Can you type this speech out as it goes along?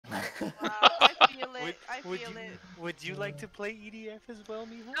I feel it. I feel it. Would you like to play EDF as well,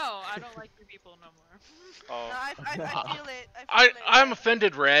 Miha? No, I don't like you people no more. Oh. No, I feel it. I feel it. I'm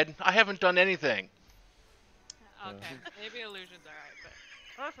offended, Red. I haven't done anything. Okay, maybe illusion's alright, but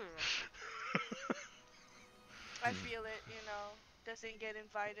I feel it, you know. Doesn't get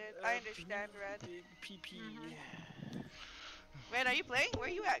invited. I understand, Red. Big PP. Red, are you playing? Where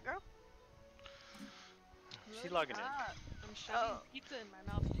you at, girl? She logging in. I'm shoving pizza in my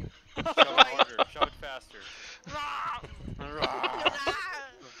mouth. Shove it harder. Shove it faster.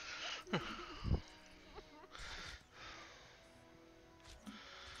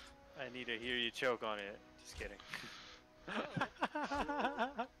 I need to hear you choke on it. Just kidding.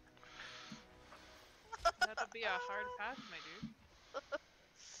 That'll be a hard pass, my dude.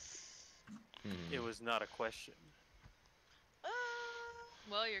 It was not a question.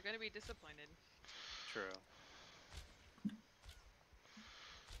 Well, you're gonna be disappointed. True.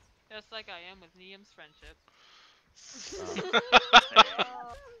 Just like I am with Niam's friendship.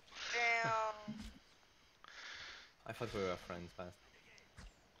 Oh, damn. I thought we were friends, but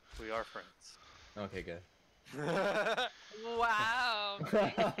We are friends. okay, good. Wow.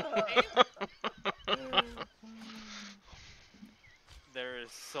 There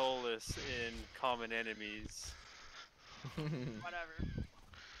is solace in common enemies. Whatever.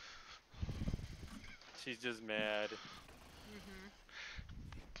 She's just mad.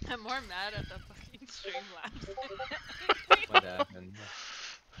 I'm more mad at the fucking Streamlabs. What happened?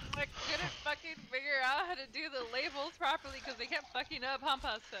 I couldn't fucking figure out how to do the labels properly because they kept fucking up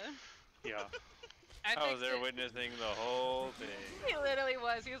Hampasta. Yeah. I I was there witnessing the whole thing. He literally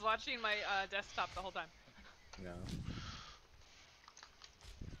was. He was watching my desktop the whole time. No.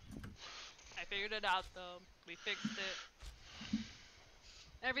 I figured it out though. We fixed it.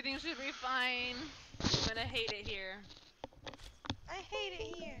 Everything should be fine. I'm gonna hate it here. I hate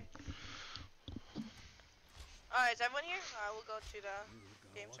it here. Alright, is everyone here? Alright, we'll go to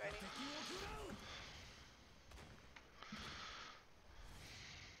the games ready.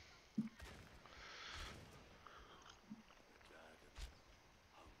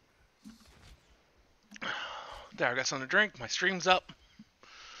 There, I got something to drink. My stream's up.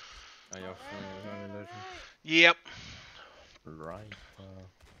 Are you feeling the illusion? Yep. Right.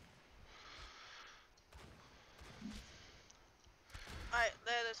 Alright,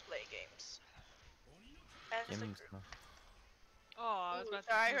 let us play games. As a Games, group. no. Oh, I was about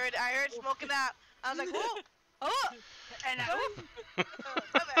to. I heard smoking out. I was like, whoa! Oh! And my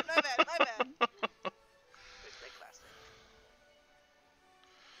bad. Where's my glasses?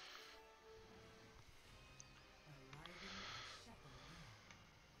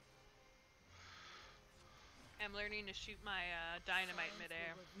 I'm learning to shoot my dynamite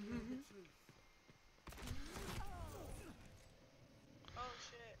midair. Oh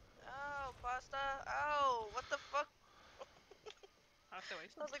shit. Oh, pasta. Oh, what the fuck? I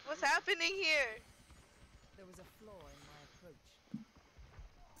was like, what's happening here? There was a flaw in my approach.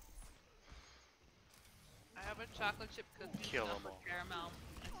 I have a chocolate chip cookie Kill stuffed 'em with all. caramel.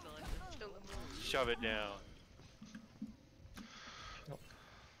 It's delicious. Shove it down.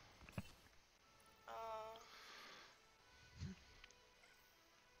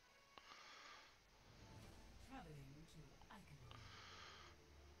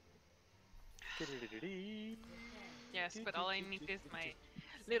 Yes, but all I need is my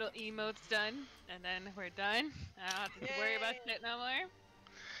little emotes done, and then we're done. I don't have to worry about shit no more.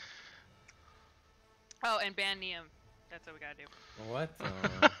 Oh, and ban Niam. That's what we gotta do. What?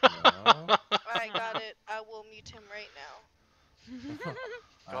 No. I got it. I will mute him right now.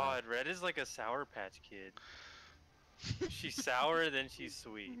 God, Red is like a Sour Patch Kid. She's sour, then she's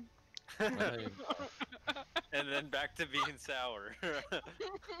sweet. And then back to being sour.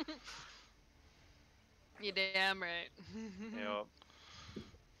 You damn right. Yep.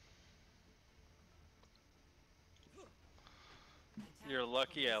 You're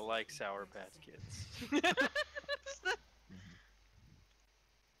lucky I like Sour Patch Kids.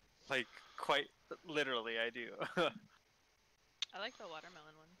 Like, quite literally, I do. I like the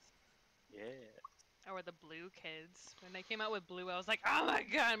watermelon ones. Yeah. Or the blue kids. When they came out with blue, I was like, oh my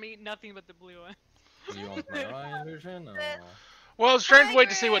god, I'm eating nothing but the blue one. You want my illusion? Or... Well, I was trying to wait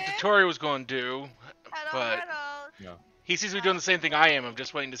to see what tutorial was going to do, but No. he seems to be doing the same thing I am. I'm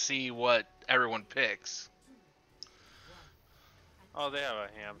just waiting to see what everyone picks. Oh, they have a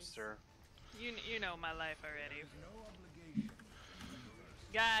hamster. You know my life already.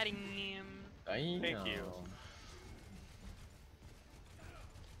 Got him. Thank you.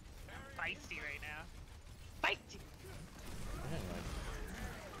 Feisty right now. Feisty.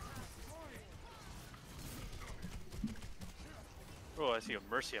 Oh, I see a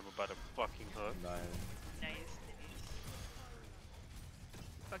Mercy. I'm about to fucking hook. Nice. Nice.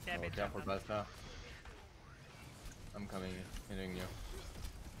 Fuck that Oh, bitch careful, up. Basta. I'm coming, hitting you.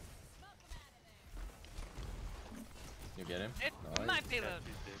 You get him? It's Nice. my Yeah, payload.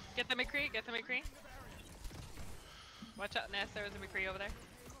 she's dead. Get the McCree, get the McCree. Watch out, Ness, there was a McCree over there.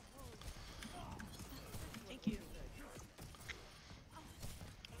 Thank you.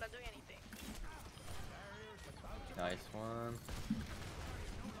 I'm not doing anything. Nice one.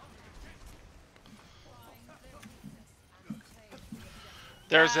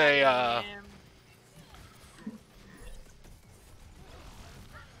 There's a Damn.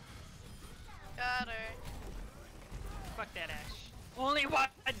 Got her. Fuck that Ash. Only one!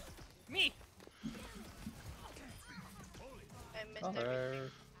 Me! I missed Got everything.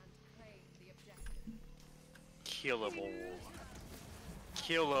 her. Kill 'em all.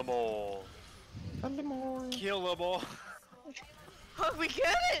 Kill 'em all. Kill 'em all. Oh, we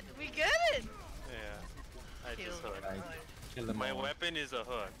get it! We get it! Yeah. I just Kill hooked. Nice. Kill them My all. weapon is a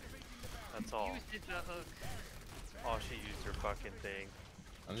hook. That's all. Used the hook. Oh, she used her fucking thing.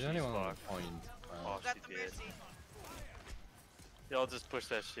 I'm the only She's one on fucked. the point. Oh, Got she the did. mercy. Y'all just push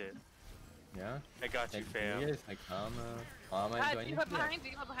that shit. Yeah? I got you, Like fam. Vegas, like Karma. Am I Ah, doing Diva it? behind,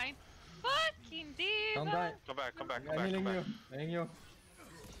 Diva behind. Fucking Diva! Don't die. Come back, come back, come I'm back, come hitting back. you. Hitting you.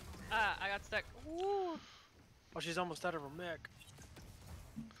 Ah, I got stuck. Ooh. Oh, she's almost out of her mech.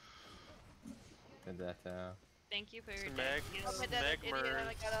 Did that, Thank you for your Meg, Oh, my dad, Meg an idiot, and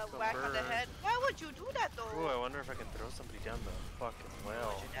I got a Merz, whack on the Merz. head. Why would you do that though? Ooh, I wonder if I can throw somebody down the fucking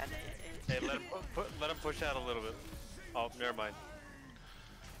well. Your dad, Hey, let him push out a little bit. Oh, never mind.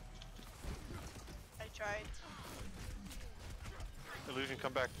 I tried. Illusion,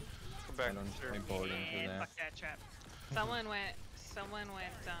 come back. Come back. I don't sir. play ball into And there. fuck that trap. Someone went,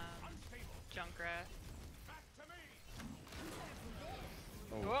 Junkrat.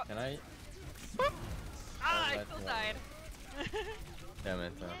 Oh, Oh. can I? Ah, I that's still right. died. Damn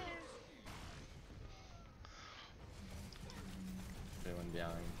it. Everyone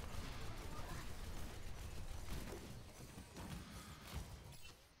behind.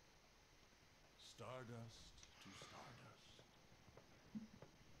 Stardust to stardust.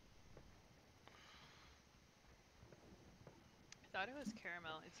 I thought it was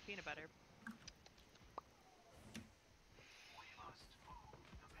caramel. It's peanut butter.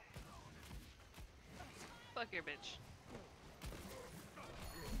 Fuck your bitch.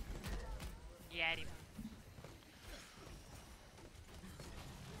 Yeah, him.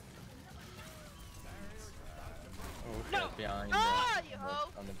 Oh shit, No! behind Ah, you hoe!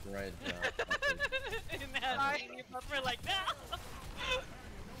 on the bridge. And now you buffer like that.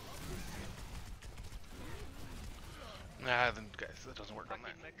 Nah, then guys, that doesn't work on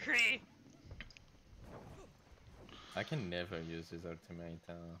Fucking that. McCree. I can never use his ultimate.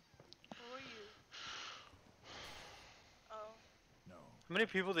 Who are you? Oh. No. How many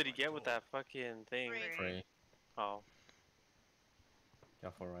people did he get with that fucking thing? Three. Free. Oh.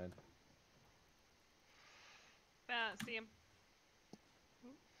 Careful, right? Ah, see him.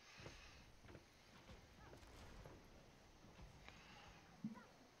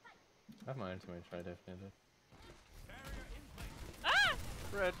 I have my ultimate right if needed. Ah!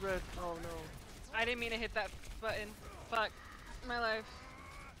 Red, red. Oh no. I didn't mean to hit that button. Fuck. My life.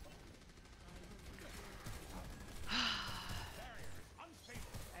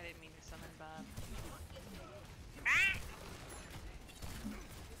 I didn't mean to summon Bob. Ah!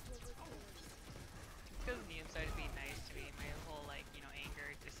 Because Neum started being nice to me, my whole, like, you know,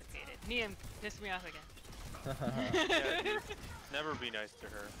 anger dissipated. Neum pissed me off again. Yeah, dude. Never be nice to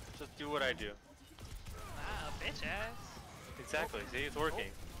her. Just do what I do. Wow, bitch ass. Exactly. See, it's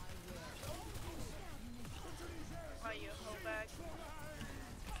working. Why you hoe back?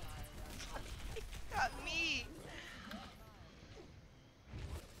 Got me!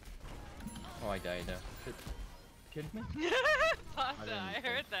 Oh, I died. Shit. Killed me? Pasta, didn't I think.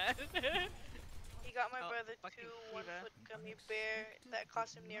 heard that. He got my Oh, brother fucking 2 Eva. 1-foot gummy bear that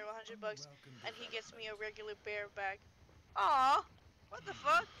cost him near $100, and he gets me a regular bear bag. Aw! What the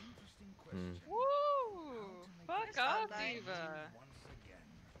fuck? Interesting Hmm. question. Woo! Fuck That's not off, nice. Diva. Once again.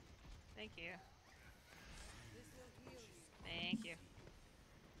 Thank you. Thank you.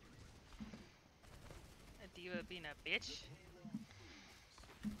 A diva being a bitch.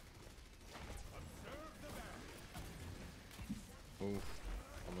 Oof.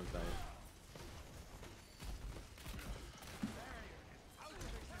 Almost died.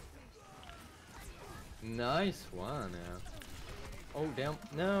 Nice one, yeah. Oh, damn.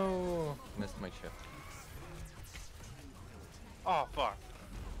 No! Missed my ship. Oh fuck.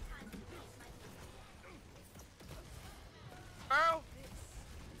 Bro!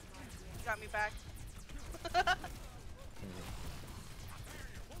 got me back.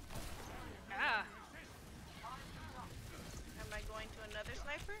 Ah. Am I going to another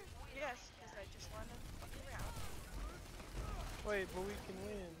sniper? Yes, because I just want to fuck around. Wait, but we can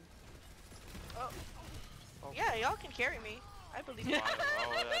win. Oh. Oh. Yeah, y'all can carry me. I believe you.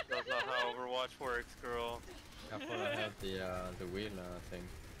 Oh, that's not how Overwatch works, girl. I thought I had the wheel thing.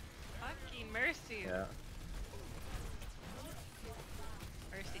 Fucking Mercy. Yeah.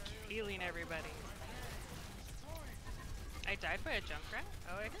 Mercy healing everybody. I died by a Junkrat?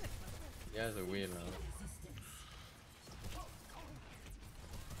 Oh, I did. Yeah, the wheel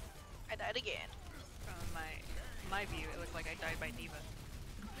I died again. From my view, it looked like I died by D.Va.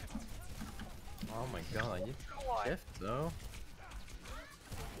 Oh my god, you shift though.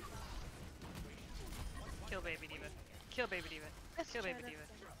 Kill baby D.Va. Kill baby D.Va. Kill baby D.Va.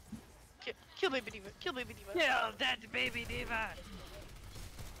 Kill baby diva. Kill baby diva. Kill that baby D.Va!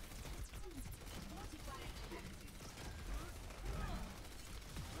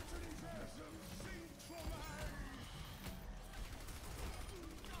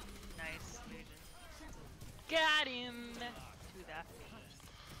 Nice, Legion. Got him! To the face.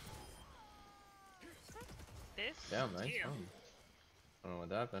 This? Damn, nice Damn. one. I don't know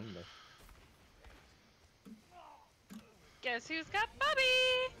what happened, but Guess who's got Bobby?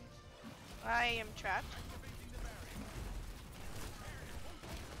 I am trapped.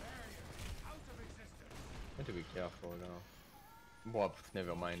 have to be careful now. Well,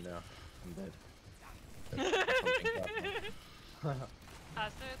 never mind now. I'm dead.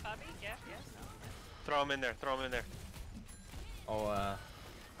 Pasta, Bobby? Yeah, yes, no. Throw him in there. Throw him in there. Oh,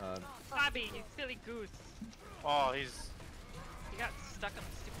 Bobby, you silly goose. Oh, he's. You got stuck on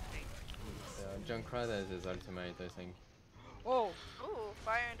the stupid thing. Junkrat has his ultimate, I think. Whoa! Ooh,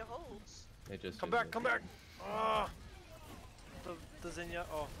 fire in the holes. They just Come use back. it. Come back. Oh. The Zenyatta.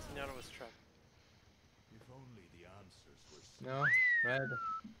 Oh, Zenyatta was trapped. If only the answers were No, red.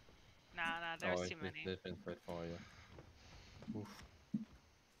 Nah, there's oh, too many. It's been spread for you. Oof.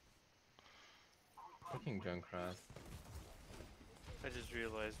 Fucking Junkrat. I just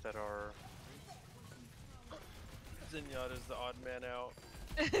realized that our Zenyatta is the odd man out.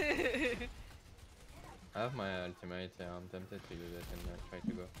 I have my ultimate, I'm tempted to use it and try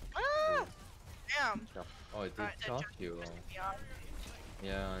to go. Ah! Damn. Chop. Oh, it did Alright, that chop junk you. pissed me off.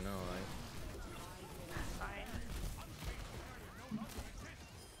 Yeah, I know, right? Fine.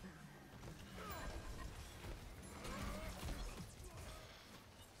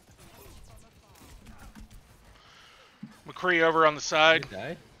 McCree over on the side. Did he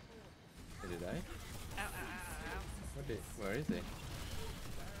die? Did he die? Ow. Where is he?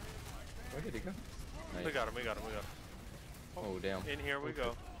 Where did he go? Nice. We got him. Oh, damn. In here we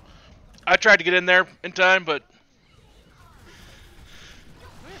go. I tried to get in there in time, but Who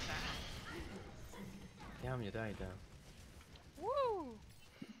is that? Damn, you died, damn. Woo!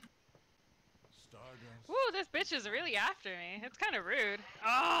 stardust. Woo, this bitch is really after me. It's kind of rude.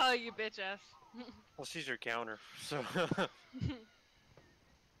 Oh, you bitch ass. Well, she's your counter, so. Thank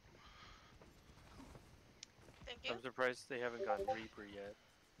you. I'm surprised they haven't gotten Reaper yet,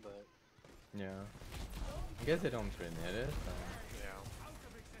 but Yeah. I guess they don't really need it, so yeah.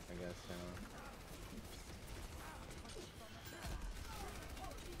 I guess,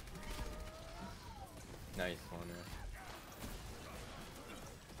 Nice one, yeah.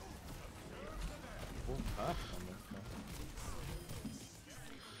 Oh, fast on this one.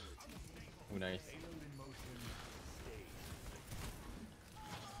 Oh, nice.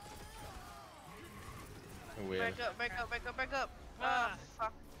 Oh, weird. Back up. Ah. Oh,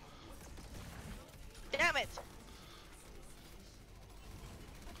 fuck. Damn it!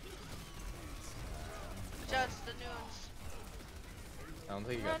 Just the noons. I don't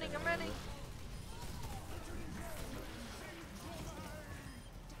think you got I'm anyone running. with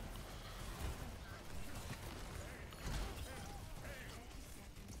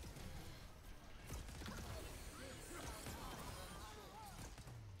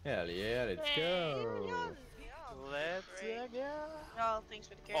it. Hell yeah, let's go! Let's go. Oh, thanks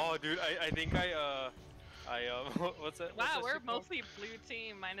for the carry. Oh, dude, I think what's that? Wow, what's we're that shit called? mostly blue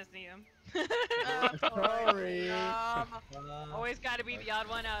team minus Neum. Sorry. Always gotta be the odd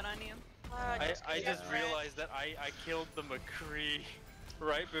one out on Neum. I just realized that I killed the McCree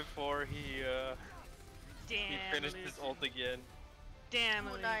right before he Damn. finished his Illusion. ult again. Damn. Oh,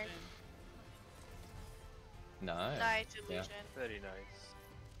 Illusion. nice. Nice. Nice Yeah. illusion. Very nice.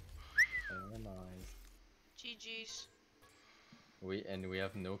 Very nice. GG's. We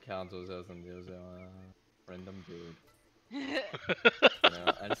have no counters other than the other random dude.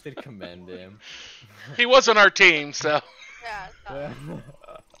 I still commend him. he was on our team, so. Yeah. Yeah.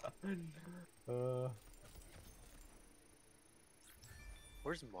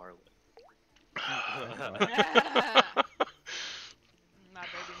 Where's Marlin? My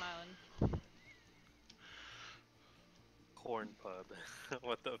baby Marlin. Corn pub.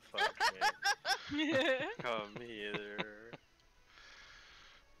 What the fuck, man? Come here.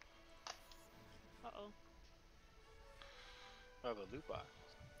 Uh-oh. I have a loot box.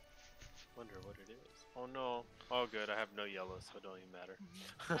 Wonder what it is. Oh no. Oh good, I have no yellow, so it don't even matter.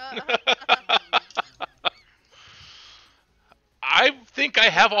 I think I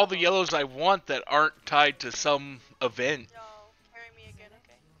have all the yellows I want that aren't tied to some event. Yo, carry me again,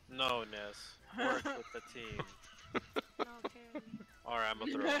 okay? No, Ness. Work with the team. No, carry me. Alright, I'm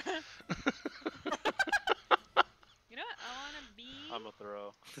gonna throw. You know what? I wanna be. I'm gonna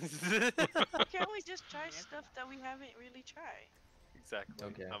throw. Can't we just try stuff that we haven't really tried? Exactly.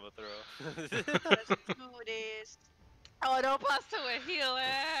 Okay. I'm gonna throw. Let's do this. Oh, don't pass to a healer.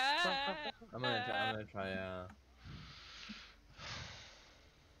 I'm gonna try.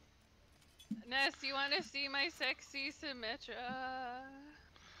 Ness, you wanna see my sexy Symmetra?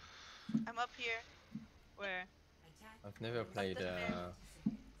 I'm up here. Where? I've never played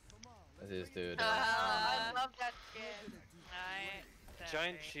this dude. I love that skin.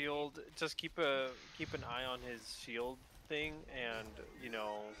 Giant shield. Just keep an eye on his shield thing, and you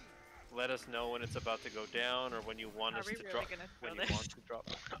know, let us know when it's about to go down or when you want us to drop. When you want to drop.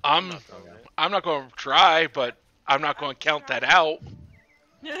 I'm not going to try, but I'm not going to count that out.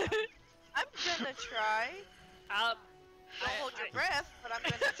 I'm gonna try. I'll Don't hold your breath, but I'm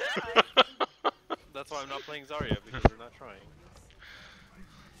gonna try. That's why I'm not playing Zarya, because we're not trying.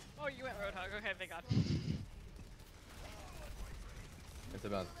 Oh, you went Roadhog. Okay, thank God. It's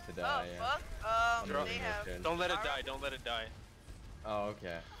about to die. Oh, Yeah. fuck. Drop. They have. Don't let it die. Don't let it die. Oh,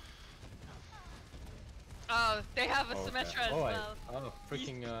 okay. Oh, they have a Okay. Symmetra as Oh, well. oh,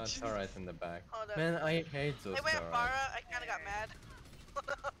 freaking turret in the back. Hold up. Man, I hate those They went turrets. Farah. I kinda got mad.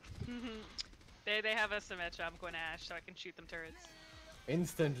 They have a Symmetra. I'm going to Ash so I can shoot them turrets.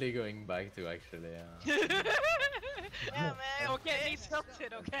 Instantly going back to actually, Yeah, man. Don't get me bitch.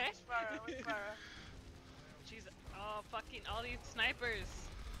 tilted, okay? Where's Farah? Where's Farah? Jeez, oh fucking all these snipers.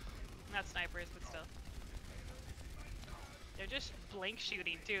 Not snipers, but still. They're just blank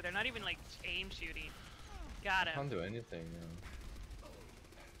shooting too. They're not even like aim shooting. Got I him. can't do anything.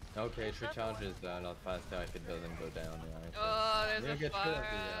 Yeah. Okay, it recharges a lot faster if it doesn't go down. Yeah. Oh, there's You a get rid of the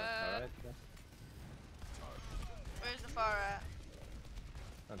fire. turret. Yeah. Where's the Farah at?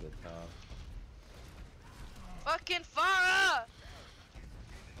 Not the top. Fucking Farah!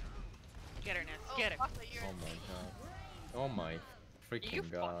 Get her, Ness. Oh, Get her. fuck, you're Oh my god. Oh my Are freaking you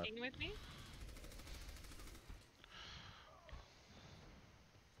god. fucking with me?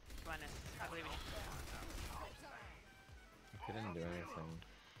 Come on, Ness. I believe in you. I couldn't do anything.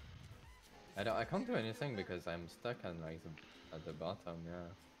 I can't do anything because I'm stuck at like at the bottom. Yeah.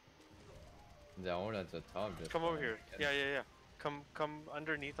 They're all at the top. Just Come over trying here. to get Yeah, it. yeah, yeah. Come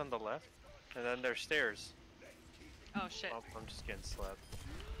underneath on the left, and then there's stairs. Oh shit. Oh, I'm just getting slapped.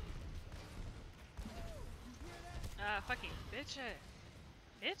 Fucking bitch.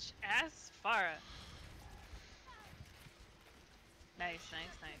 Bitch ass Farah. Nice,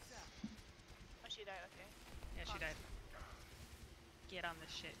 nice, nice. Oh, she died, okay. Yeah, she died. Get on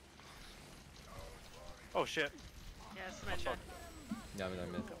this shit. Oh shit. Yeah, Symmetra. Yeah, but I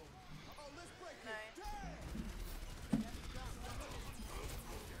missed. Nice.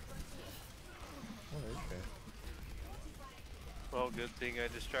 Oh, okay. Well, good thing I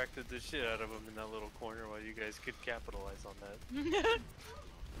distracted the shit out of him in that little corner while you guys could capitalize on that.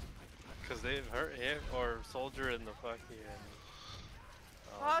 Because they've hurt him or soldier in the fucking.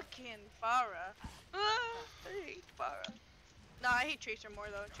 Fucking Farah. I hate Farah. No, I hate Tracer more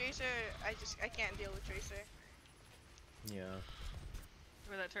though. Tracer, I can't deal with Tracer. Yeah.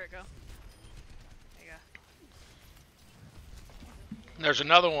 Where'd that turret go? There you go. There's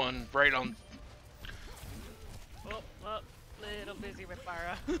another one right on. Oh, well, little busy with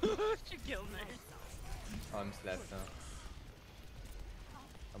Farah. She killed me. I'm slept now.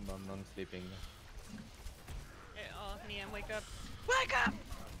 I'm non-sleeping. Hey, oh, Niam, wake up. Wake up!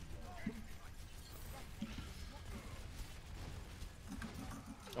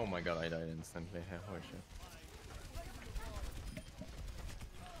 Oh my god, I died instantly. Holy shit.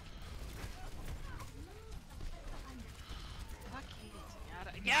 Fuck you,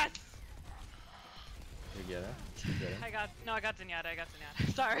 Zenyatta. Yes! You get it? You get it? I got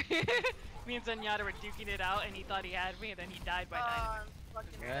Zenyatta, Sorry. Me and Zenyatta were duking it out and he thought he had me and then he died by Oh, dying. I'm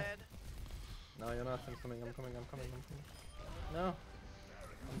fucking Yeah. dead. No, you're not. I'm coming. No.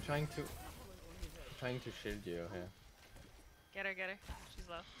 I'm trying to shield you here. Get her, get her. She's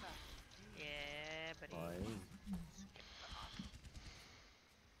low. Yeah, buddy. Why?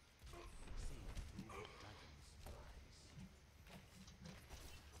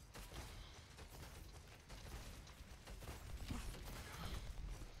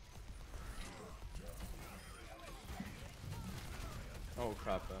 Oh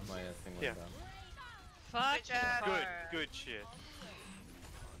crap, my thing went down. Fuck. Good shit.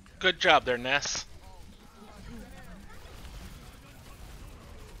 Good job there, Ness.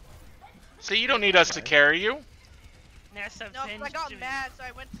 See, you don't need us to carry you. Ness of No, 'cause I got mad, so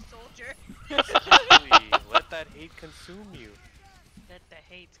I went to soldier. Exactly. Let that hate consume you. Let the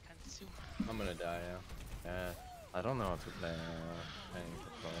hate consume. I'm gonna die, yeah. I don't know how to play playing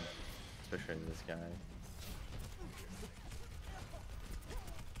control, especially this guy.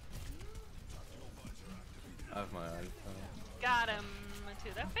 I have my ult. Got him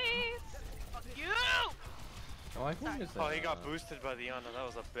to the face. Fuck you! Oh, I think it's Oh, he got boosted by the Ana. That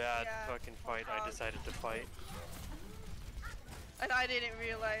was a bad fucking fight. I God. decided to fight. And I didn't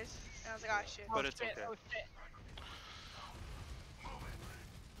realize. And I was like, ah, shit. But it's okay. Oh, shit.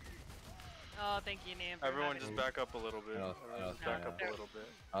 Oh, thank you, Niam. Everyone just back up a little bit. I'll Back up a little bit.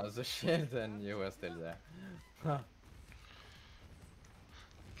 I was a shit and you were still there.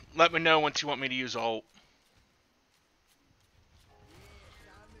 Let me know once you want me to use ult.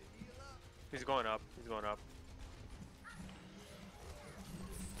 He's going up. He's going up.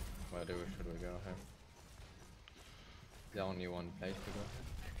 Where should we go here? There's only one place to go.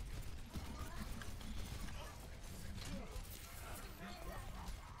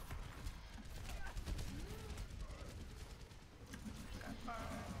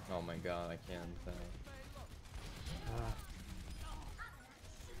 Oh my god, I can't.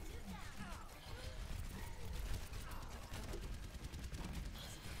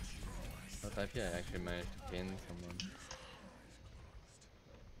 But I feel I actually managed to pin someone.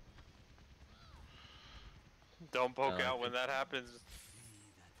 Don't poke out when that happens.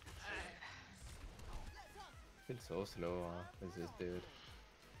 I feel so slow with this dude.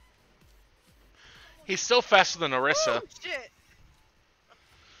 He's still faster than Orisa. Oh, shit!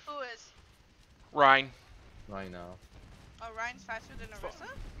 Who is? Ryan. Right now. Oh, Ryan's faster than Orisa?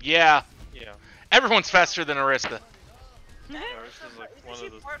 Yeah. Yeah. Everyone's faster than Orisa. Orisa's like one Isn't of she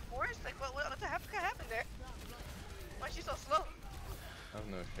those. part force? Like, what the heck happened there? Why is she so slow? I have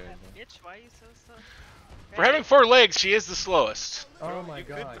no shade. Bitch, why are you so slow? For having 4 legs, she is the slowest. Oh my you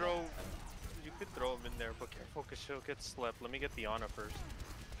god. You could throw him in there, but careful because she'll get slept. Let me get the Ana first.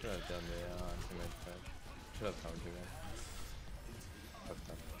 Should have done the ultimate first. Should have told you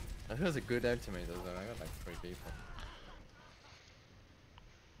that. That was a good ultimate though, I got like 3 people.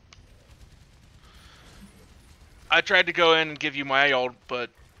 I tried to go in and give you my ult, but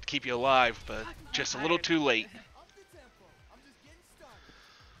keep you alive, but just a little too late.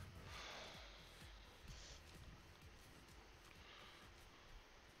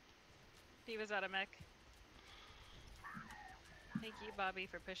 He was out of mech. Thank you, Bobby,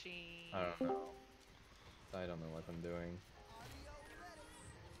 for pushing. I don't know. I don't know what I'm doing.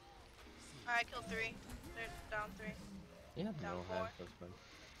 Alright, killed 3. They're down 3. Yeah, Down no 4. half as much.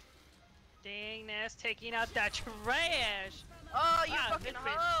 Dang, Ness taking out that trash. Oh, you Wow, fucking this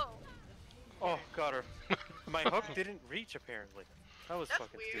bitch. hoe! Oh, got her. My hook didn't reach apparently. That was That's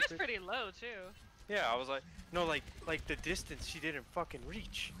fucking weird. He was stupid. pretty low, too. Yeah, I was like, no, like the distance she didn't fucking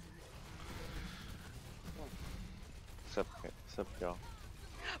reach. Sup, y'all?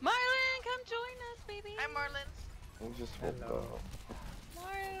 Marlon, come join us, baby. Hi, Marlins. We just woke up.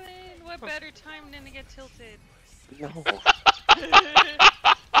 Marlon, what better time than to get tilted? No.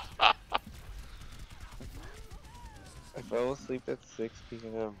 I fell asleep at 6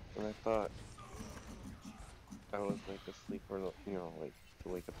 p.m. and I thought I was like asleep for, you know, like to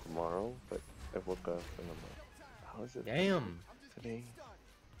wake up tomorrow, but I woke up and I'm like, how is it Damn! today?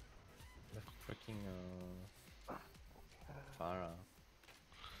 The freaking Farah.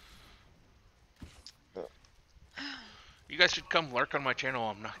 You guys should come lurk on my channel.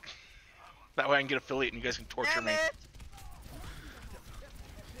 I'm not. That way I can get affiliate and you guys can torture Damn me. it!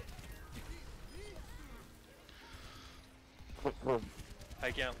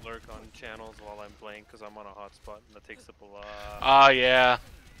 I can't lurk on channels while I'm playing because I'm on a hotspot and that takes up a lot. Ah, yeah.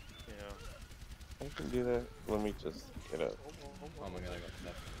 Yeah. I can do that. Let me just get up. Oh my god, I got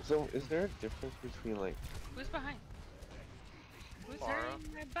that. So, is there a difference between like? Who's behind? Who's Farah.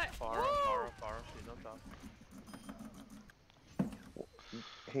 hurting my butt? Farah, she's on top.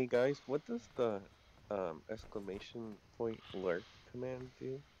 Hey guys, what does the exclamation point lurk command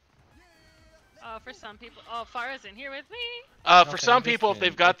do? For some people. Oh, Farah's in here with me. For some people, if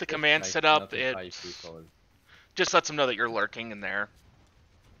they've got the command set up, Just lets them know that you're lurking in there.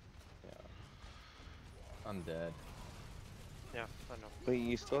 Yeah. I'm dead. Yeah, I know. But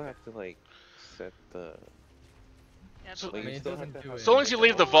you still have to like set the. Yeah, So, Like, I mean, you it still have doesn't to do have. as long as you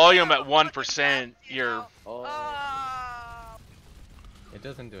leave the volume at 1%, you're. Oh. It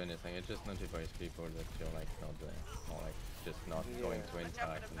doesn't do anything. It just notifies people that you're like not there, or like just not Yeah. going to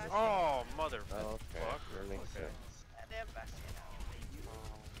interact. And just Oh, mother. Oh, okay. Fuck. That makes Okay. sense.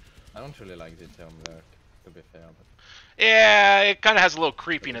 I don't really like the term lurk, to be fair, but Yeah, it kind of has a little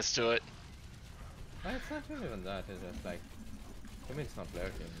creepiness to it. it's not even that. It's just like, to me, it's not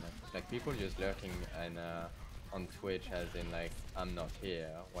lurking. Like people just lurking and on Twitch, as in like I'm not here.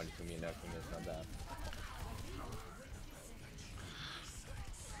 While to me, lurking is not that.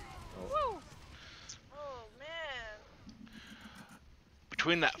 Oh man.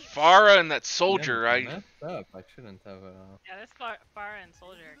 Between that Farah and that soldier, I I. messed up. I shouldn't have. Yeah, this far and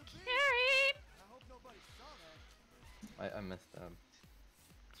soldier carried. I messed up.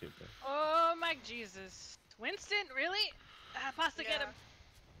 Stupid. Oh my Jesus. Winston, really? Pasta, get him.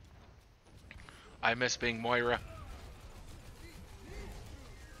 I miss being Moira.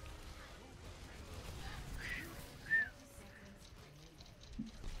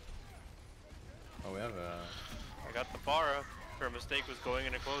 Oh, we have I got the Farah. Her mistake was going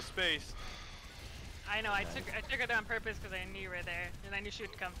in a close space. I know, I took it on purpose because I knew you were there, and I knew she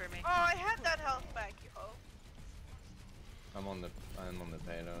would come for me. Oh, I had that health back, yo. I'm on the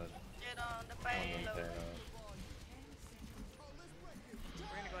payload. Get on the I'm on the payload. payload.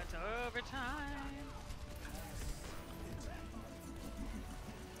 We're gonna go into overtime.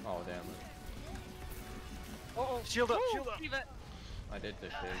 Oh damn it! Oh, shield up, shield up. Leave it. I did the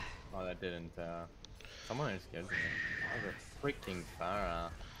shit. Oh, that didn't. Someone is scared me. Oh, the freaking Farah.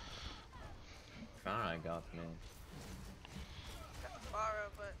 Farah got me. Got the Farah,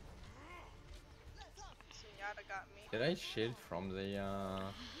 but Sunyata got me. Did I shield from the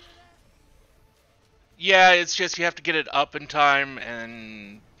Yeah, it's just you have to get it up in time,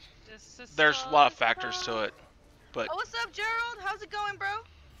 and there's a lot of factors to it. But Oh, what's up, Gerald? How's it going, bro?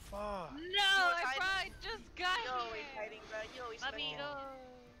 Fuck. No, I tried. Just got You always here. hiding, bro. You always Let me hiding. go.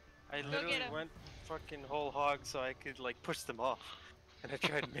 I Go literally get him. went fucking whole hog so I could like push them off. And I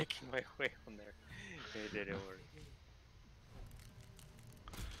tried making my way on there. It didn't work.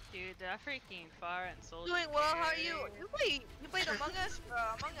 Dude, that freaking far and soldier. Doing well. How are you? You played Among Us, bro.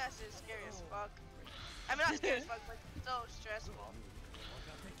 Among Us is scary as fuck. I mean, not scary as fuck, but so stressful.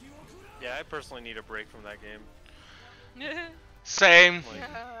 Yeah, I personally need a break from that game. same. Like,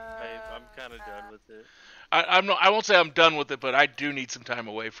 I'm kind of done with it. I won't say I'm done with it, but I do need some time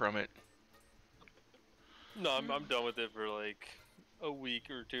away from it. No, I'm done with it for like a week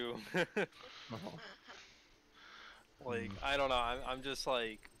or two. Like, I don't know. I'm just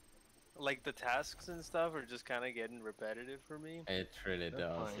like the tasks and stuff are just kind of getting repetitive for me. It really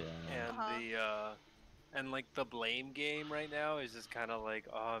does, yeah. And like the blame game right now is just kind of like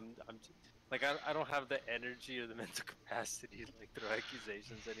like I don't have the energy or the mental capacity to like throw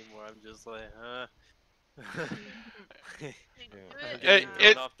accusations anymore. I'm just like, huh. I'm getting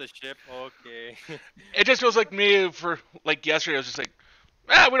thrown off the ship. Okay. It just feels like me for like yesterday. I was just like,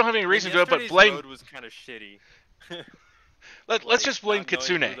 we don't have any reason to do it, but Yesterday's blame. mode was kind of shitty. Let's just blame not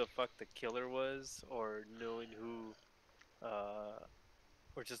Kitsune. knowing who the fuck the killer was, or knowing who,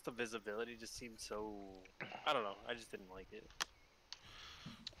 or just the visibility just seemed so. I don't know. I just didn't like it.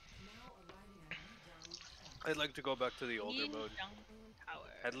 I'd like to go back to the older mode.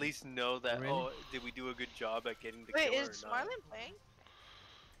 At least know that. Really? Oh, did we do a good job at getting the Wait, killer is or not? Marlon playing?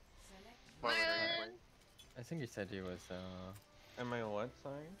 Marlon, are you playing? I think he said he was Am I what?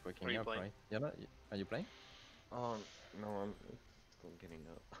 Sorry. waking Are you up, playing? right? Yeah, no, are you playing? Oh no, I'm still getting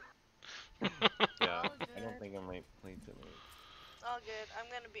up. Yeah, I don't think I might play tonight. All good. I'm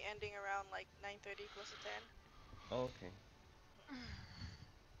gonna be ending around like 9:30 close to 10. Oh, okay.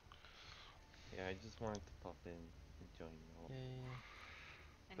 Yeah, I just wanted to pop in and join you.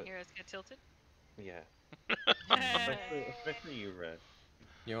 And But- hear us get tilted. Yeah, You especially you, Red.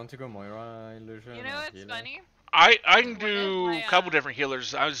 You want to go Moira illusion? know or what's healer? funny? I can What do if my, a couple different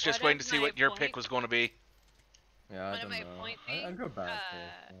healers. I was just what waiting if to see my what your point- pick was going to be. Yeah, I One of don't my know. point I'll go back.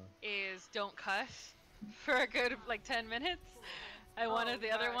 is don't cuss for a good like 10 minutes. And one of the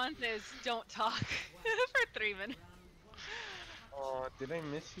other ones is don't talk for 3 minutes. Oh, did I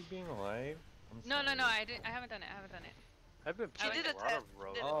miss you being alive? I'm No, sorry. I haven't done it. I've been She playing did a a lot test. of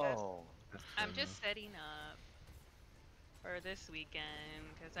rogues. Did a test. Oh, I'm just setting up for this weekend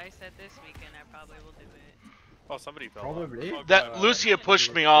because I said this weekend I probably will do it. Oh, somebody fell. Probably. Off. That Lucia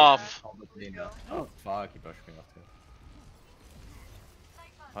pushed me off. Probably not. Oh fuck, he pushed me off too.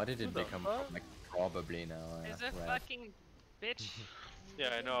 How did it Who the become fuck? like Probably now. There's a Red. fucking bitch. Yeah,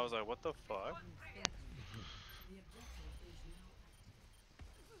 I know. I was like, what the fuck?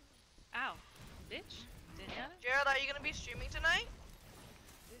 Ow, bitch. Daniela? Gerald, are you gonna be streaming tonight?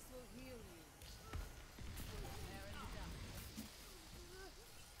 This will heal you.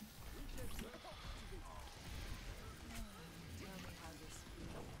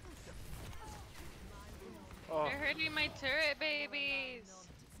 Oh. You're hurting my turret babies.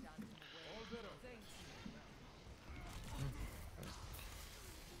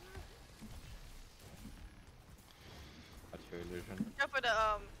 What's your illusion? Go for the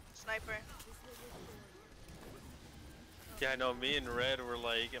sniper. Yeah, I know. Me and Red were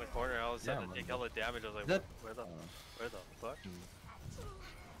like in a corner. All of a sudden, I take hella damage. I was like, that... where the fuck?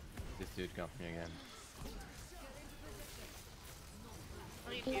 This dude got me again. How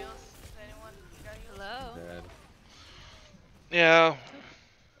many kills? Is anyone got you? Hello? Dead. Yeah.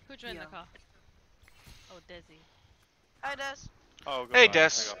 Who joined the call? Oh, Desi. Hi, Des. Oh, Hey, goodbye.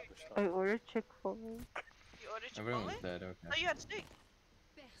 Des. I ordered Chick-fil-A. You ordered Everyone's Chipotle? dead, okay. Oh, you had steak.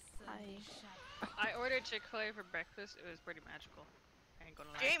 I ordered Chick-fil-A for breakfast. It was pretty magical. I ain't gonna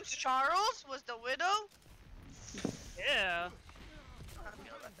lie. James Charles was the widow? Yeah. How do you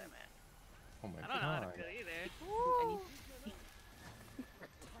feel about that, man? Oh my I god. don't know how to feel either.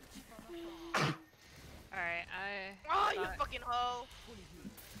 Alright, Oh, you fucking hoe!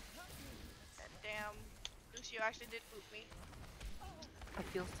 God damn. Lucio actually did boot me. I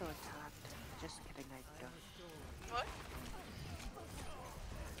feel so attacked. Just kidding, I don't. What?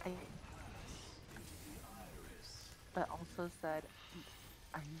 But also said,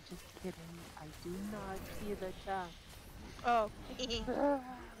 I'm just kidding. I do not see the chat. Oh.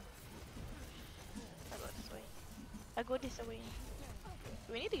 I'll go this way. I'll go this way.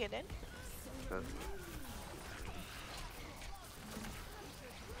 Do we need to get in?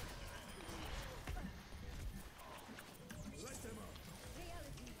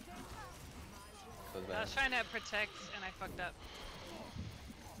 I was trying to protect and I fucked up.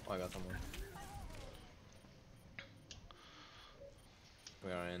 Oh, I got someone.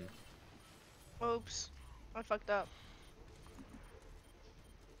 We are in. Oops. I fucked up.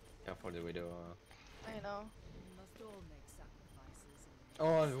 Yeah, for the widow. I know. We must all make sacrifices.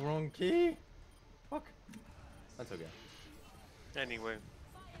 Oh, wrong key? Fuck. That's okay. Anyway,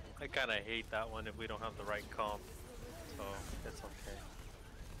 I kind of hate that one if we don't have the right comp. So, it's okay.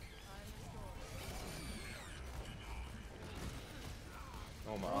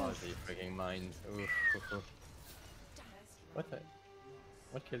 Oh my god, he freaking mines. Oof, oof, oof. What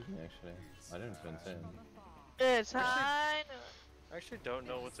killed me actually? I didn't even see him. It's fine. I actually don't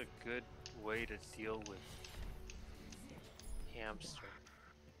know what's a good way to deal with hamster.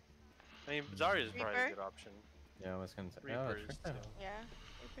 I mean, Zarya is probably a Reaper? good option. Yeah, I was gonna say. Reaper is Oh, still. Yeah.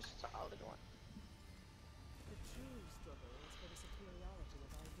 Reaper's a solid one. The true struggle is for the superiority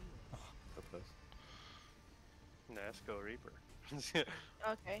of ideas. so close. Nah, let's go Reaper.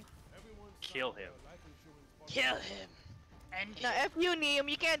 Okay. Kill him. Kill him. Now, F you, Neem,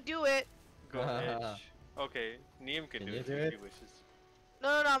 you can't do it. Go Edge. Okay, Neem can do it if he wishes.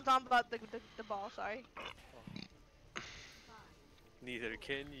 No, I'm talking about the ball, sorry. Neither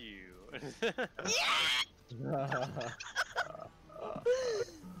can you.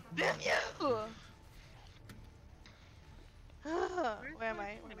 Damn you! Where am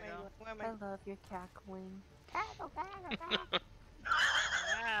I? Where am I? I love your cackling.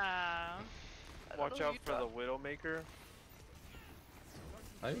 Wow. Watch out for the Widowmaker.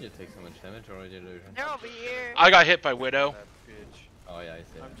 How did you take so much damage already, Illusion? They're over here. I got hit by Widow. That bitch. Oh yeah, I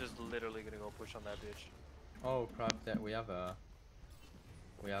see. I'm just literally gonna go push on that bitch. Oh crap! That we have a.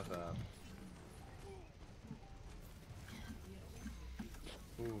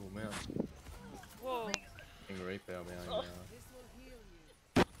 Ooh man. Whoa. Fucking Reaper behind me.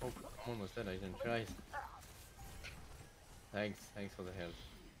 Oh, I'm almost dead. I didn't try. Thanks for the help.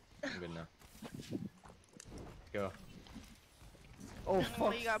 I'm good now. Let's go. Oh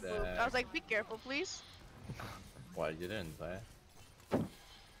fuck! You got booped. I was like, be careful, please. Why you didn't, eh?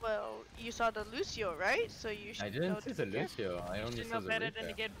 Well, you saw the Lucio, right? So you should. I didn't know see to the be careful. Lucio. I only You saw know the better Reaper. than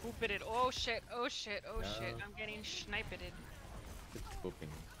to get booped. Oh shit, oh shit, oh shit. No. I'm getting sniped. It's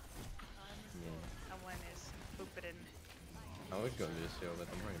booping. Yeah. Someone is booped. I would go Lucio, but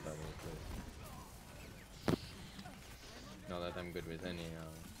I'm worried about it. Not that I'm good with any.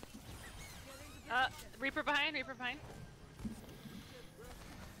 Reaper behind, Reaper behind.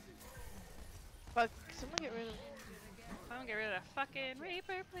 Fuck, someone get rid of. Someone get rid of that fucking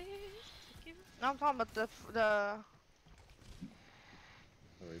Reaper, please. Thank you. No, I'm talking about the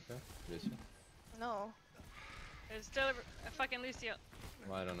Reaper? Lucio? no. There's still a fucking Lucio.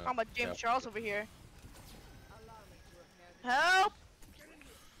 Well, I don't know. I'm a James Charles over here. Help!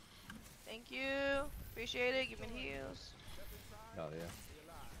 Thank you. Appreciate it. Give me the heals. Hell yeah.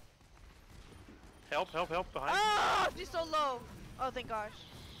 Help, help, help, behind. Ah, she's so low. Oh, thank gosh.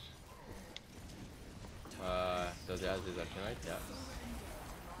 Does he have his tonight? Yeah.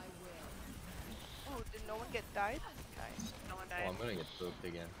 Oh, did no one get died? Nice. No one died. Oh, I'm gonna get spooked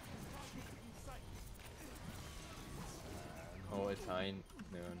again. Oh, it's fine.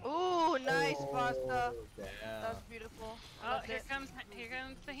 Noon. Ooh, nice pasta. Yeah. That's beautiful. Oh, here comes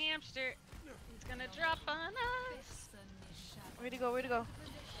the hamster. He's gonna drop on us. Way to go, way to go.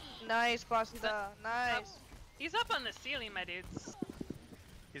 Nice pasta. Nice. He's up on the ceiling, my dudes.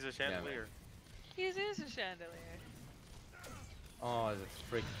 He's a chandelier. He is a chandelier. Oh, it's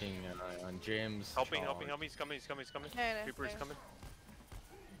freaking on James. Helping, helping, helping. He's coming, he's coming, he's coming. Yeah, Reaper is coming.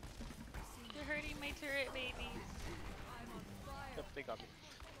 You're hurting my turret, baby. Yep, they got me.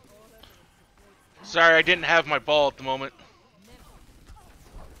 Sorry, I didn't have my ball at the moment.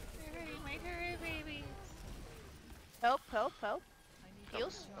 You're hurting my turret, baby. Help, help, help.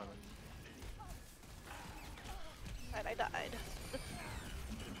 Heals. And I died.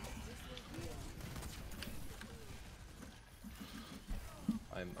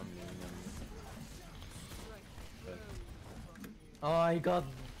 Oh, I got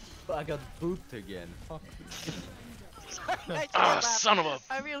booped again. Fuck. Ah, son of a.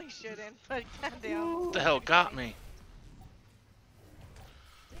 I really shouldn't, but goddamn. What the hell got me?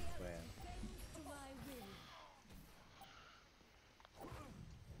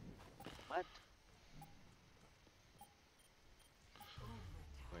 What?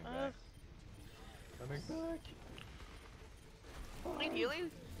 Coming back. Need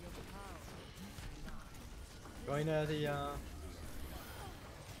healing? Going at the Yeah.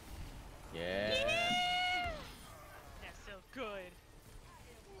 Yeah, so good.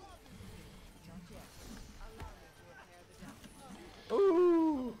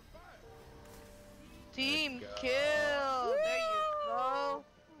 Ooh. Team kill. There you go.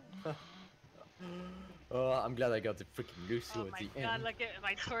 Oh, I'm glad I got the freaking Lucio at the Oh my god, end. look at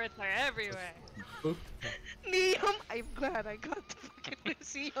my turrets are everywhere. Liam, I'm glad I got the fucking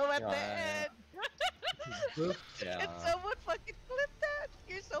Lucio at the end. Yeah. Can someone fucking clip that?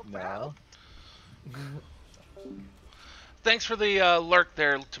 You're so proud. Thanks for the lurk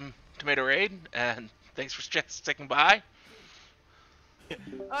there, Tomato Raid, and thanks for sticking by. Oh,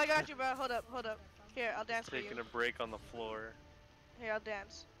 I got you, bro. Hold up, hold up. Here, I'll dance for you. Taking a break on the floor. Here, I'll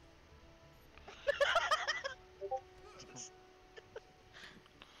dance.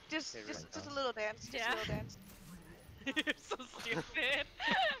 just a little dance. Just a little dance. You're so stupid.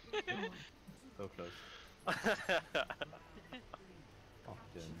 So close.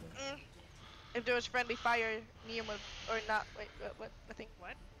 If there was friendly fire, Liam would, or not. Wait, what? I think.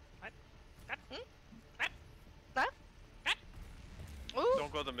 What? What? Hmm? What? Ooh.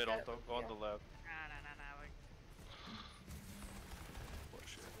 Don't go the middle. Don't go on the left.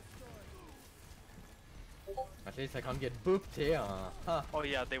 No. At least I can't get booped here. Huh. Oh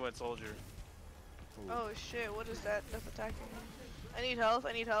yeah, they went soldier. Ooh. Oh shit! What is that? That's attacking me. I need health.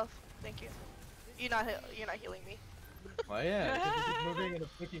 I need health. Thank you. You're not healing me. Oh yeah, because you keep moving and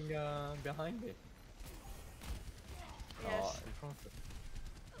freaking behind me. Yes. Oh, in front of it.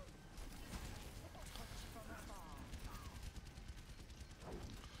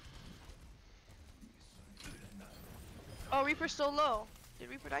 Oh, Reaper's so low. Did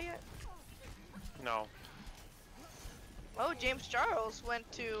Reaper die yet? No. Oh, James Charles went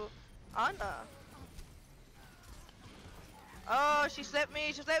to Anna. Oh, she slapped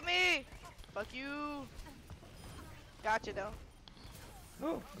me. She slapped me. Fuck you. Gotcha though.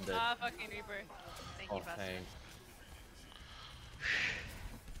 Oh, I'm dead. Ah, fucking Reaper. Thank you, Buster. Thanks.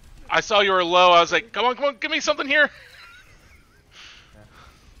 I saw you were low. I was like, come on, give me something here.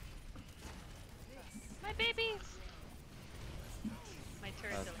 My babies. My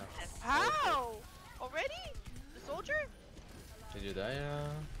turret's over dead. How? Already? The soldier? Did you die?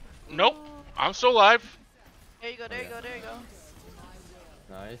 Nope, I'm still alive. There you go. There you go. There you go.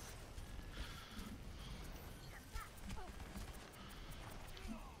 Nice.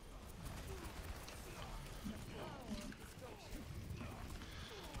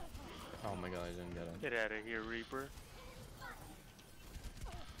 Oh my god, I didn't get it. Get out of here, Reaper.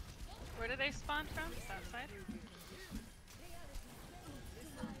 Where do they spawn from? Outside?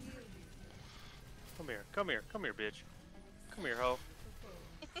 Come here, bitch. Come here, ho.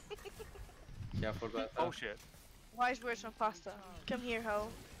 Careful about that. Oh shit. Wise words from pasta. Come here, ho.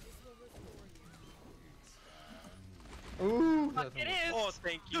 Ooh! Fuck, it is! Oh,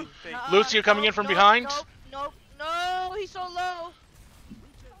 thank you. Thank you. Lucio coming in from behind. Nope. Oh, he's so low.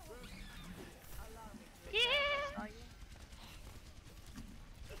 Yeah.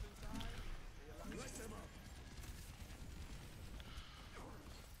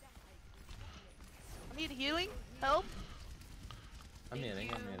 I need healing. Help. I'm hitting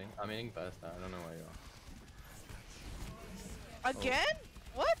pasta. I don't know where you are. Again?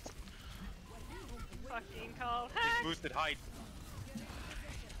 What? Fucking call. He's boosted height.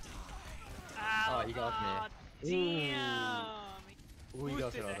 Oh, he got me. Damn. Ooh, he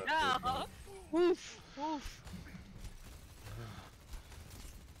got another. No. Woof. Woof.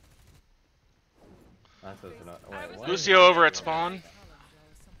 That was a lot. Wait, what? Lucio over at spawn.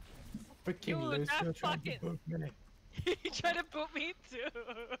 Freaking Dude, Lucio that tried to fucking- boot me. He tried to boot me too.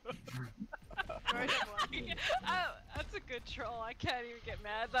 Oh, that's a good troll. I can't even get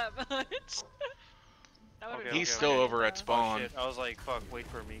mad that much. That Okay, He's still over at Oh spawn. shit, I was like, fuck, wait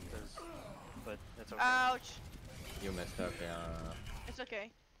for me, but that's okay. Ouch. You messed up, yeah. It's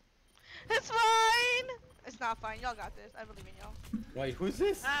okay. It's fine. It's not fine. Y'all got this. I believe in y'all. Wait, who's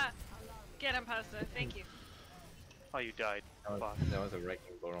this? Get him, Pasta. Thank you. Oh, you died. Fuck. That was a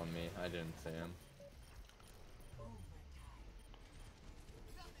wrecking ball on me. I didn't see him.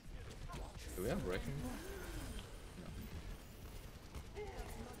 Do we have wrecking ball? No.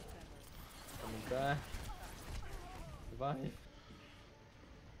 Coming back. Survive.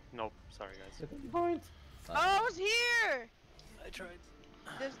 Nope, sorry guys. Get the point. Oh, I was here. I tried.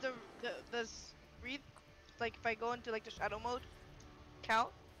 Does does read, like, if I go into like the shadow mode,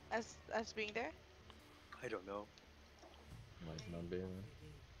 count as being there? I don't know. Might not be there.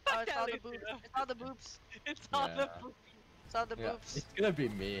 Oh, it's all the boobs. It's all the boobs. It's all Yeah. the boobs. It's all the Yeah, boobs. it's gonna be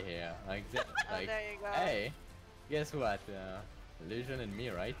me here. Like, Oh, there you go. hey, guess what? Illusion and me,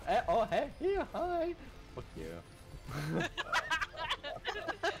 right? Oh, hey, here, hi. Fuck you.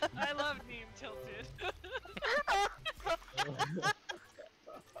 I love Neem Tilted.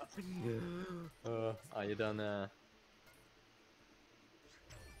 Are you done? Do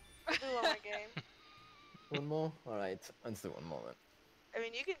one more game. One more? Alright, let's do one more then. I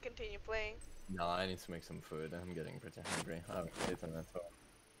mean, you can continue playing. No, I need to make some food. I'm getting pretty hungry. I haven't eaten at all.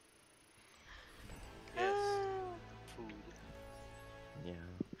 Yes. Food. Yeah.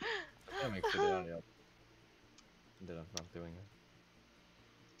 I make food earlier. Ended up not doing it.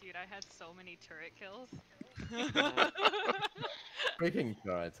 Dude, I had so many turret kills. Freaking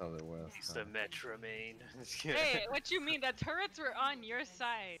turrets are the worst. He's the Metro main. Hey, what you mean? The turrets were on your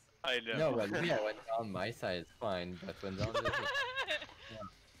side. I know. No, well, yeah, when down my side it's fine, but when down this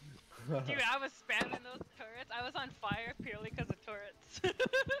Dude, I was spamming those turrets. I was on fire purely because of turrets.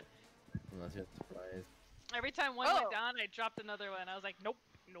 I'm not just surprised. Every time one went down, I dropped another one. I was like, nope,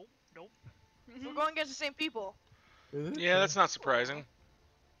 nope, nope. We're going against the same people. Yeah, that's not surprising.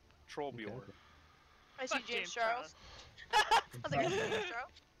 Troll Bjorn. I see Fuck James James Charles. I was like, I see James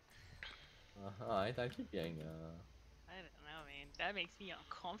Charles. Alright, I'll keep getting I don't know, man. That makes me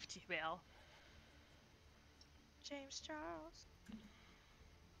uncomfortable. James Charles.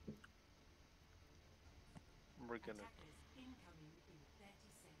 We're gonna.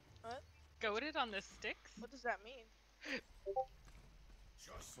 What? Goated on the sticks? What does that mean?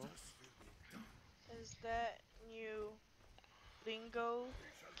 Is that new lingo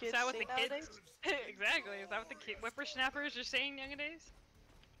kids Is that what say the kids? nowadays? Exactly. Is that what the whippersnappers are saying nowadays?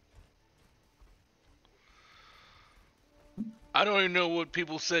 I don't even know what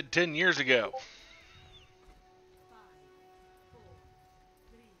people said 10 years ago.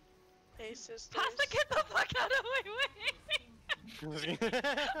 Hey sisters. Pasta, get the fuck out of my way! I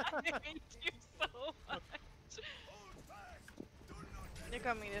hate you so much. They're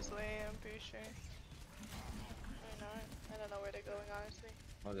coming this way, I'm pretty sure. I don't know where they're going, honestly.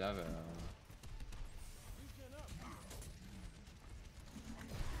 Oh, they have a...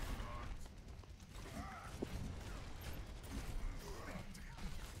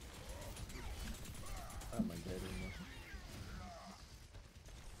 Oh my god.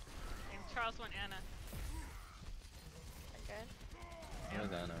 And Charles went Anna. Again?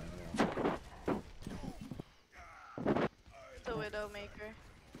 Where's Anna? The Widowmaker.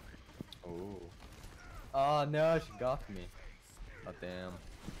 Oh. Oh no, she got me. Oh damn.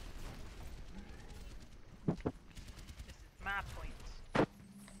 This is my point.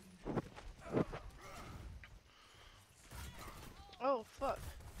 Oh, fuck.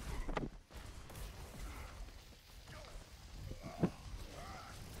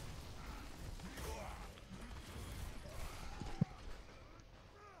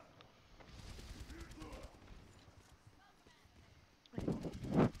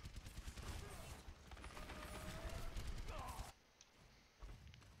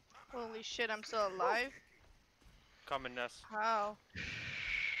 Holy shit, I'm still alive? coming, Ness. How?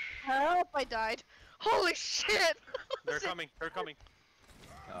 Help! I died. Holy shit! They're coming. They're coming.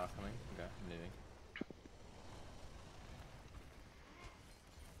 Oh, coming? Okay, I'm leaving.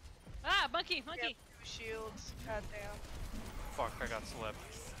 Ah, monkey, monkey. Yep, shields. Goddamn. Fuck, I got slept.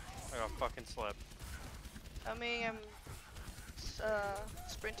 I got fucking slept. I mean, I'm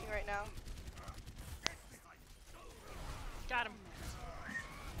sprinting right now. Got him.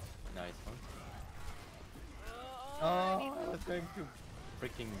 Nice one. Oh, I was going to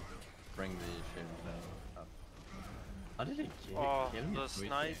freaking bring the shit up. How did it kill me? The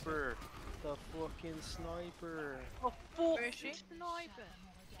sniper. The fucking sniper. Oh, fuck. Where is she? Sniper.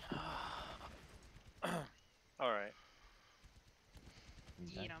 Alright.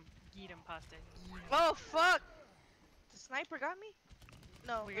 Get him, pasta. Oh fuck! The sniper got me?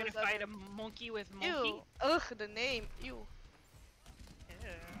 No. We're gonna fight a monkey with monkey? Ew. Ugh, the name. Ew. Ew.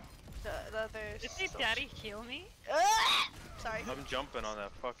 The other. Did say daddy kill me? Sorry. I'm jumping on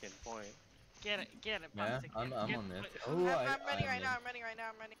that fucking point. Get it, Yeah, pasta. I'm on it. Oh, I'm running right now. I'm running right now.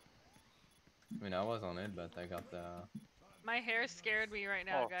 I'm running. I mean, I was on it, but I got the. My hair scared me right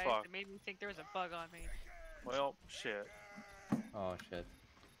now, Oh, guys. fuck. It made me think there was a bug on me. Well, shit. Oh shit.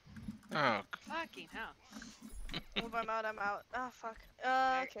 Oh. Fucking hell. Move, I'm out. Ah, fuck.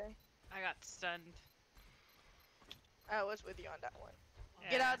 Okay. I got stunned. I was with you on that one. Yeah.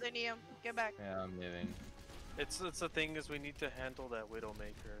 Get out there, Neum. Get back. Yeah, I'm leaving. It's the thing is we need to handle that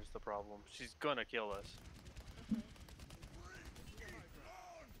Widowmaker is the problem. She's gonna kill us.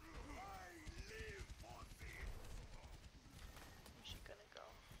 Where's she gonna go?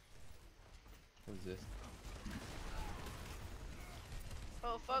 Who's this?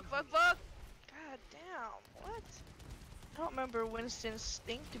 Oh fuck! God damn! What? I don't remember Winston's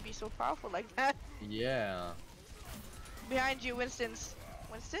thing to be so powerful like that. Yeah. Behind you, Winston's.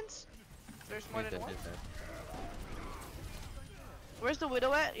 Winston's? There's more than one. Where's the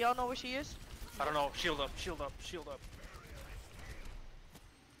widow at? Y'all know where she is? I don't know. Shield up. Shield up. Shield up.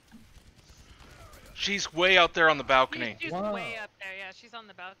 She's way out there on the balcony. She's way up there. Yeah, she's on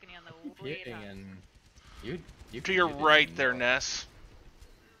the balcony on the way Kidding, top. and you To your right there, Ness.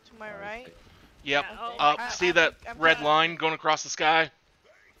 To my right? Yep. Yeah, oh, Up. See that red line going across the sky?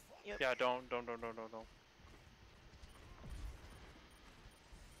 Yep. Yeah, don't.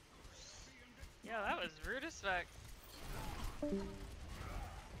 Yeah, that was rude as fuck.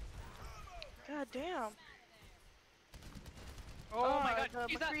 God damn. Oh my god, the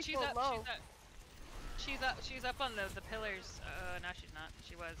she's up, McCree's she's so up, low. she's up on the pillars. No she's not.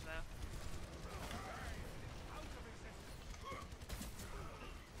 She was though.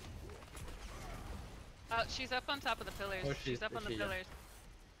 Oh, she's up on top of the pillars. Oh, she's up on the pillars.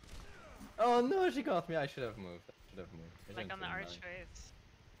 Oh no, she got me. I should have moved. I Like didn't on the see mine. archways.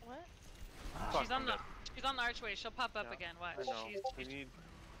 What? She's on the archway. She'll pop up again. Watch. I know.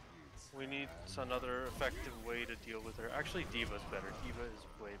 We need another effective way to deal with her. Actually, Diva's better. Diva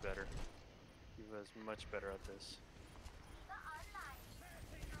is way better. Diva is much better at this.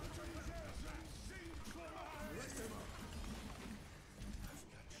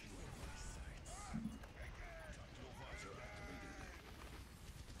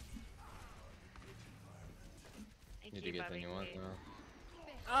 Did you get anyone? No.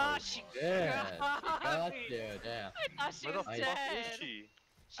 Oh, she Yeah, got she got you, yeah. I thought she Where was the dead. fuck is she?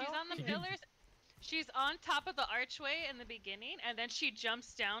 She's on the pillars. She's on top of the archway in the beginning, and then she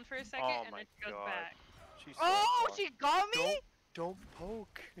jumps down for a second, Oh and my then she goes God. back. She's Oh, so she got me? Don't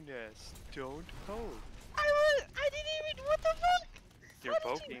poke, Ness. Don't poke. I didn't even. What the fuck? You're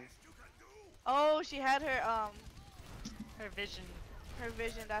How did poking. Oh, she had her Her vision. her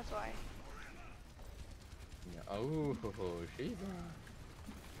vision. That's why. Yeah. Oh, Shiva.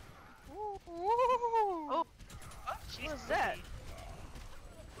 Oh, what was that?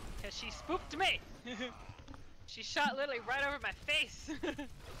 Cause she spooked me. She shot literally right over my face.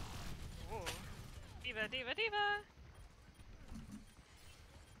 Ooh. Diva, diva, diva.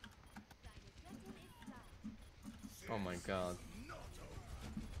 Oh my god.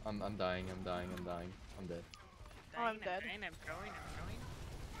 I'm dying. I'm dead. Oh, I'm dead. I'm growing.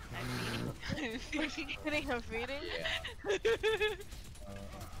 I'm Feeding, I'm feeding. Yeah. Pretty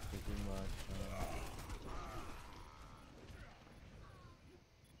much.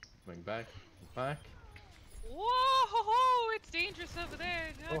 Going back. Whoa! It's dangerous over there.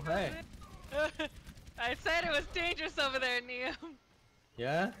 Oh, hey. I said it was dangerous over there, Neum.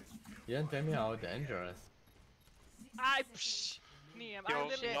 Yeah? You didn't tell me how dangerous. Neum, Yo, I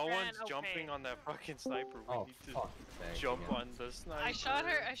literally no ran one's away. jumping on that fucking sniper. We Oh, need to fuck sake, jump yeah. on the sniper. I shot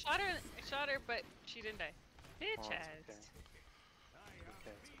her, but she didn't die. Bitch Oh, ass. it's okay. It's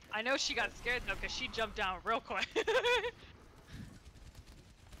okay. I know she got scared though, because she jumped down real quick.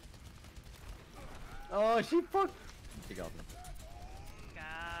 Oh, she fucked. She got me.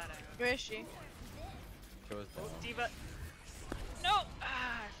 Got him. Where is she? She was down. Diva. No!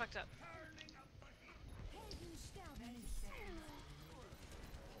 Ah, I fucked up.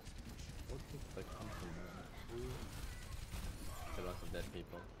 What the fuck happened, man? A lot of dead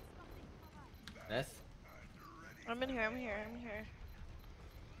people. Yes? I'm in here, I'm here, I'm here.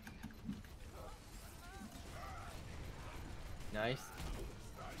 Nice.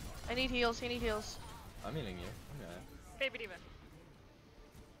 I need heals, I need heals. I'm healing you. I'm alright. Baby Diva.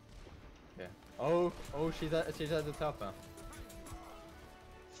 Yeah. Oh, she's at the top now.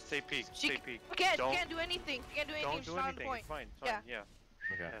 Stay peek, She stay peek. can't do anything. She can't do anything. Don't do She's on the anything. point. It's fine. It's fine. Yeah.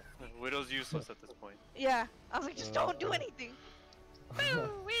 Okay. Widow's useless at this point. Yeah. I was like, just don't do anything. Boo!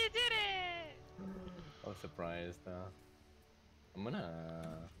 We did it! I was surprised. I'm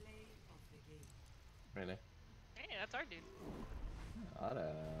gonna. Really? Hey, that's our dude.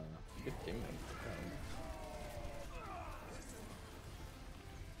 Good teammate.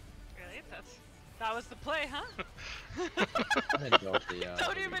 Really? That was the play, huh? I enjoyed the,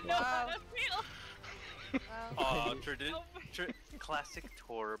 Don't even know how to feel. Oh, classic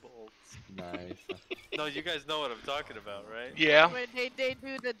Torballs. Nice. No, you guys know what I'm talking about, right? Yeah. Where they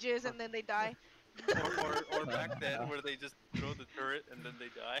do the jizz and then they die. Or back then where they just throw the turret and then they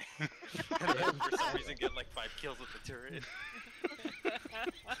die. And then for some reason get like 5 kills with the turret.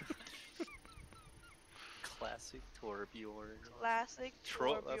 Classic Torbjorn. Classic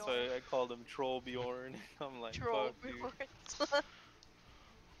Troll. Torbjorn. That's why I called him Trollbjorn. I'm like, fuck, dude. Trollbjorn.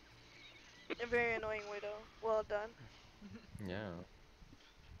 A very annoying widow. Well done. Yeah.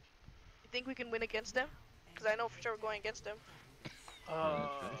 You think we can win against them? Because I know for sure we're going against them.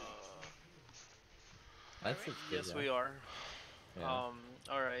 That's good, Yes, yeah. we are. Yeah.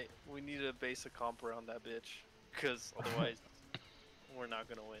 Alright, we need to base a comp around that bitch. Because otherwise, we're not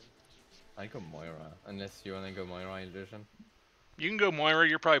gonna win. I'd go Moira, unless you wanna go Moira Illusion. You can go Moira,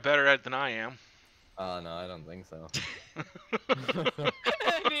 you're probably better at it than I am. No, I don't think so.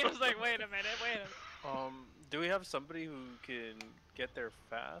 He was like, wait a minute. Do we have somebody who can get there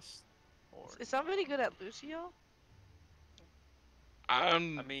fast? Or Is somebody good at Lucio? I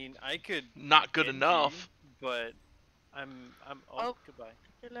mean, I could not good Genji, enough. but oh, Oh. goodbye.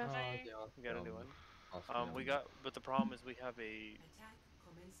 You're left. We got a new one. But the problem is we have a.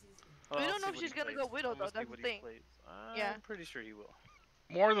 We I'll don't know see if what she's he gonna plays. go Widow I'm gonna though, see that's what the he thing. plays. Yeah. I'm pretty sure he will.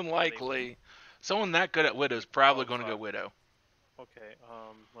 More than likely, someone that good at Widow is probably going to go fuck. Widow. Okay,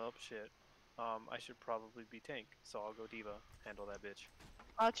 well, shit. I should probably be tank, so I'll go Diva. Handle that bitch.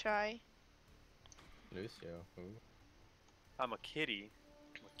 I'll try. Lucio, who? I'm a kitty.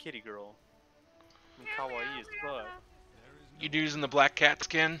 I'm a kitty girl. I'm kawaii as fuck. You using the black cat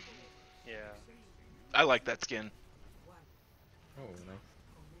skin? Yeah. I like that skin. Oh, nice.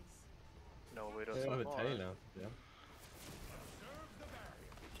 No, wait, They have a tail now, yeah.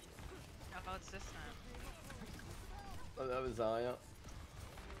 Oh, it's this time. Oh, that was Aya.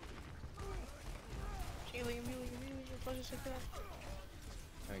 Healing, as much as I can.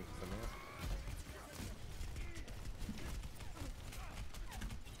 Thanks, Samir.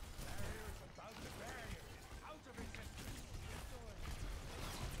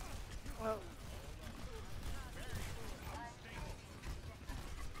 Well.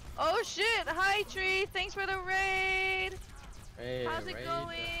 Oh shit! Hi Tree! Thanks for the raid! Hey, How's it raid.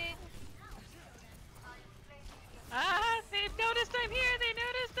 going? Ah, they've noticed I'm here! They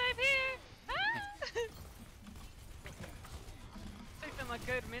noticed I'm here! Ah! Took them a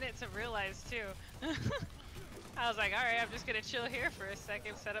good minute to realize too. I was like, alright, I'm just gonna chill here for a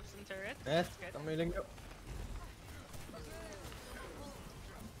second, set up some turrets. Yes, That's good. I'm healing you.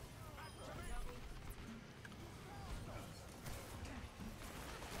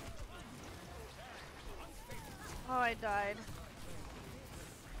 Oh, I died.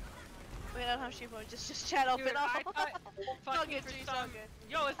 Wait, I don't have sheep mode. Just chat open Dude, up. I thought- It's all fucking good, for Tree. It's all some- good.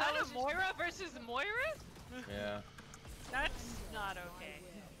 Yo, is that I a was just- Moira versus Moira? Yeah. That's not okay.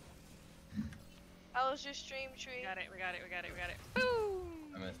 I was just stream Tree. We got it.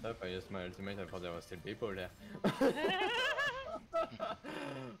 Boom! I messed up, I used my ultimate, I thought there was still people there.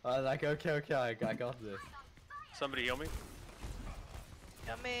 I was like, okay, I got this. Somebody heal me?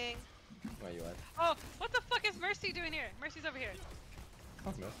 Coming. Where you at? Oh, what the fuck is Mercy doing here? Mercy's over here.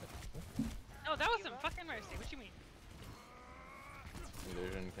 Oh, Mercy. No, that wasn't fucking Mercy. What you mean?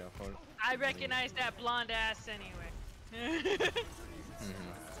 Illusion, careful. I recognize that blonde ass anyway.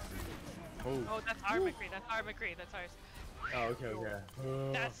 Oh, that's our McCree. That's our McCree. That's ours. Oh,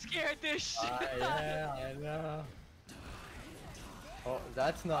 okay. That scared this shit. Yeah, I know. Oh,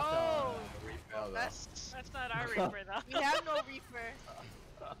 that's not Reaper though. That's not our Reaper though. We have no Reaper.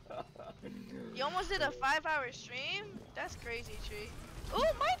 You almost did a 5-hour stream? That's crazy, Tree. Ooh,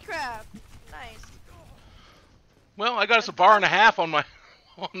 Minecraft! Nice. Well, I got us a bar and a half on my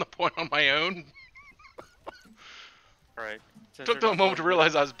on the point on my own. Alright. Took them a moment to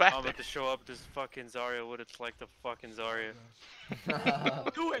realize I was back I'm there. about to show up this fucking Zarya, what it's like to fucking Zarya.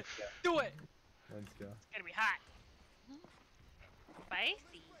 Do it! Do it! Let's go. It's gonna be hot.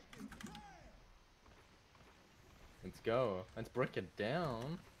 Spicy. Let's go. Let's break it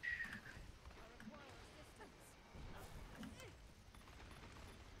down.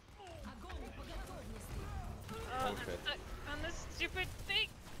 Oh, I'm shit. stuck on this stupid thing.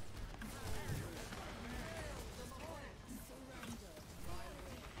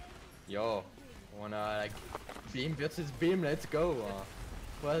 Yo, wanna like beam versus beam? Let's go.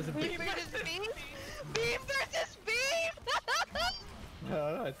 Where's the Beam versus beam? Beam versus beam!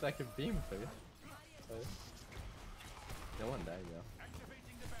 No, it's like a beam for you. No one died though.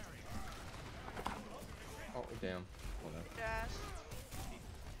 Oh damn. Hold on. Dash.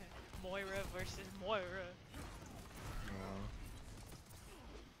 Moira versus Moira.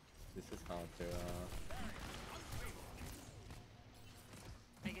 This is hard to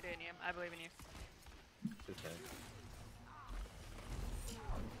Make it in you. I believe in you. to say.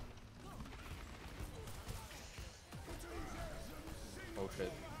 Oh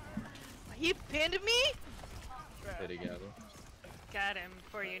shit. He pinned me? Stay together. Got him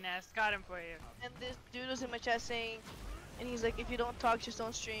for you, Nest. Got him for you. And this dude was in my chat saying, and he's like, if you don't talk, just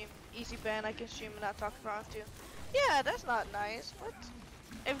don't stream. Easy ban, I can stream and not talk around you. Yeah, that's not nice. What?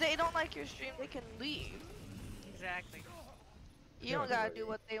 If they don't like your stream, they can leave. Exactly. You don't gotta do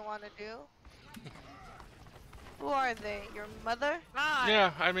what they want to do. Who are they? Your mother?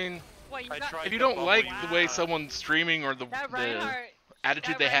 Yeah, I mean, What, you if you don't like the way someone's streaming or the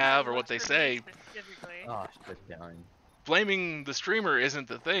attitude they have or what they say, Oh shit, down. blaming the streamer isn't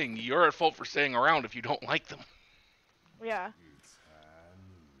the thing. You're at fault for staying around if you don't like them. Yeah.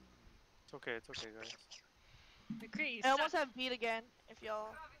 It's okay guys. McCree, I almost have beat again, if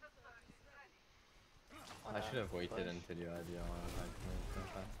y'all... I should have waited until you had your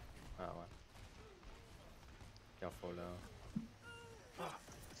Oh well. Careful though.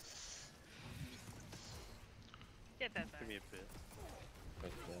 Get that back. Give me a bit.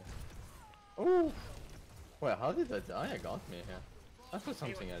 Oh! Wait, how did that die? It got me here. I thought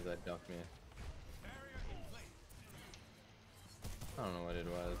something else that got me. I don't know what it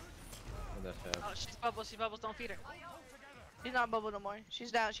was. What that Oh, she's bubbles, don't feed her. She's not bubble no more.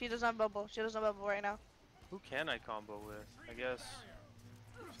 She's down. She does not bubble. She doesn't bubble right now. Who can I combo with? I guess.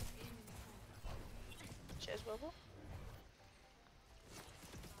 She has bubble?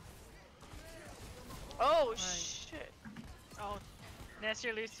 Oh, shit. Oh, Nest,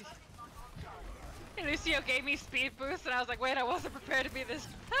 you're Lucy. And Lucio gave me speed boost, and I was like, wait, I wasn't prepared to be this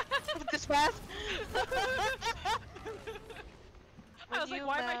this fast? I was like,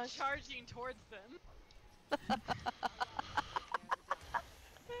 why am I charging towards them?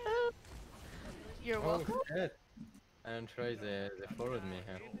 You're welcome. Oh shit! And Troy, they followed me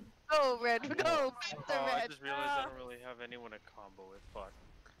here. Go, Red, go! Oh, The I Red. just realized I don't really have anyone to combo with. Fuck.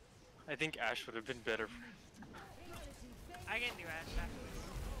 I think Ash would have been better for I can do Ash afterwards.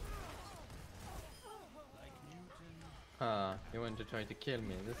 Ah, you want to try to kill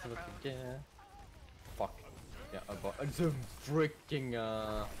me? This is what you get. Fuck. Yeah, the freaking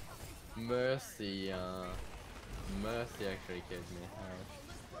Mercy. Mercy actually killed me.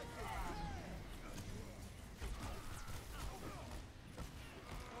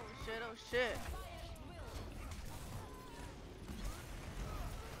 Oh shit, oh shit.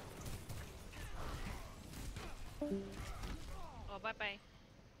 Oh, bye bye.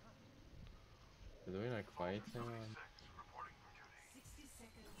 Are we like fighting?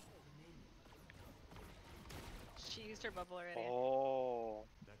 She used her bubble already. Oh.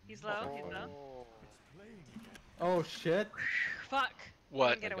 He's low, he's low. Oh shit! Fuck.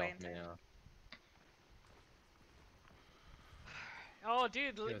 What? Get away in time. Oh,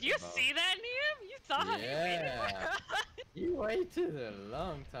 dude, do you see that, Neum? You saw how Yeah. You waited a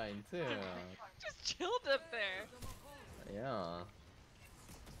long time too. Just chilled up there. Yeah.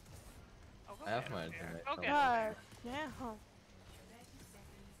 Oh, I have my ultimate. Okay. God, yeah.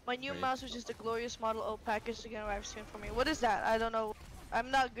 My new mouse was just a glorious Model O package to get arrive soon for me. What is that? I don't know.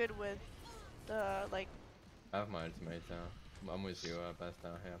 I'm not good with the, like... I have my ultimate now. I'm with you,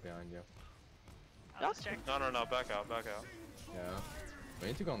 Basta, here behind you. Let's check. No, back out, back out. Yeah. We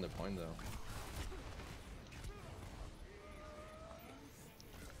need to go on the point though.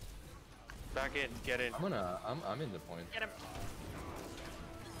 Back in, get in. I'm in the point. Get him.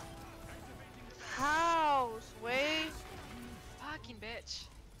 house, way. Fucking bitch.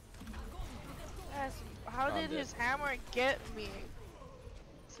 Yes. How I'm did dead. his hammer get me?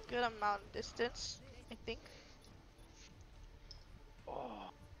 It's a good amount of distance, I think. Oh,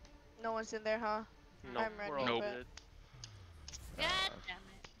 No one's in there, huh? no, I'm we're ready, all Nope. but dead. God damn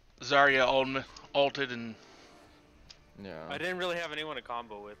it. Zarya ulted and Yeah. I didn't really have anyone to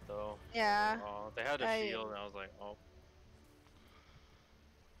combo with though. yeah. They had a shield, and I was like, oh.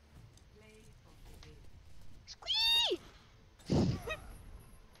 Squee!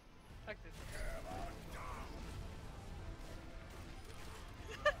 Fuck this.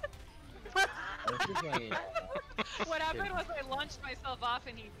 What happened was I launched myself off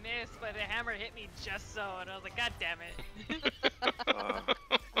and he missed, but the hammer hit me just so, and I was like, God damn it.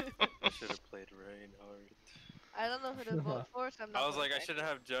 I should have played Reinhardt. I don't know who to vote for, so I'm not. I was like, I voting should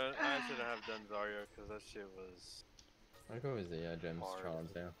have done Zarya because that shit was. I'll go with the Gems Hard. Charles,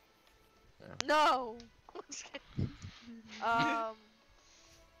 yeah. No. I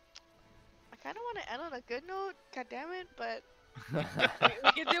kind of want to end on a good note. God damn it, but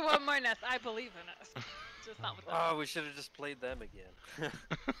We can do one more nest. I believe in us. Just not with them. Oh, we should have just played them again.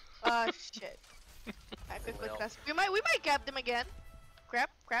 shit. I could Well. quit. We might grab them again. Grab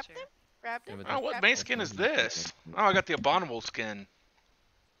Sure. them. Grab them. but oh, what grab May them. skin is this? Oh, I got the abominable skin.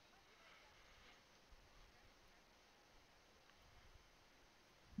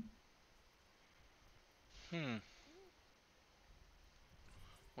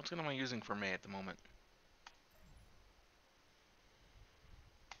 What skin am I using for May at the moment?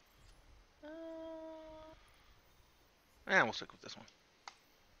 We'll stick with this one.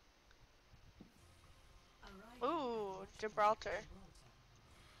 Ooh, Gibraltar.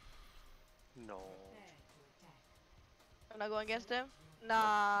 No. We're not going against him?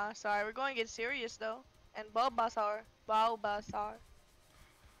 Nah, sorry. We're going against Sirius though. And Bulbasaur. I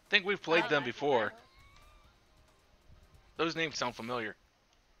think we've played them before. Those names sound familiar.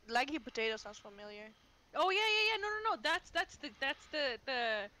 Leggy Potato sounds familiar. Oh yeah. No. That's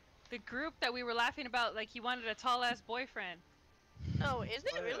the group that we were laughing about. Like he wanted a tall ass boyfriend. Oh, is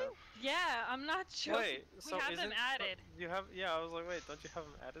it really? Yeah, I'm not sure. Wait, so we have is them it, added. You have? Yeah, I was like, wait, don't you have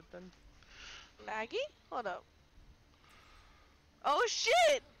them added then? Maggie? Hold up. Oh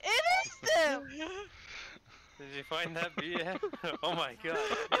shit! It is them! Did you find that BF? Oh my god.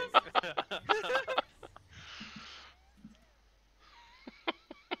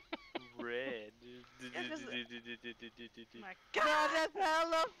 Red. My God, that's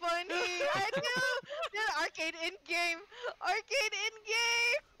hella funny! I knew! Dude, arcade in-game! Arcade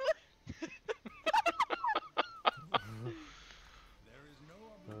in-game! There is no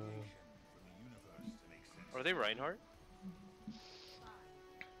obligation for the universe to make sense. Are they Reinhardt?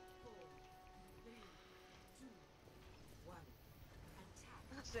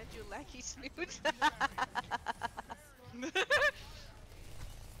 I'll send you lucky snoots.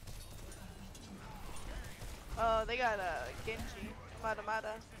 Oh, they got a Genji.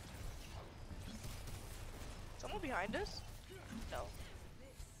 Mata. Someone behind us? No.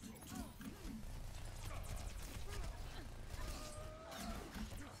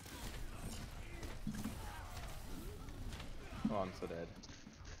 Oh, I'm so dead.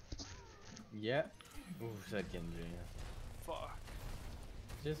 Yeah. Ooh, that Genji. Fuck.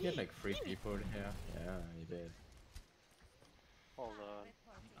 Just get like 3 people here. Yeah, he did. Hold on.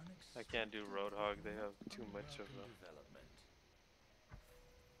 I can't do Roadhog, they have too much of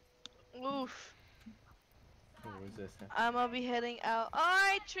a... Oof. Who's this? I'm gonna be heading out.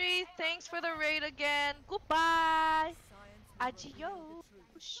 Alright, Tree. Thanks for the raid again. Goodbye.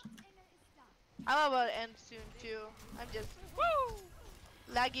 Adios. I'm about to end soon too. I'm just woo.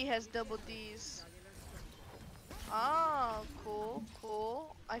 Laggy has double D's. Oh,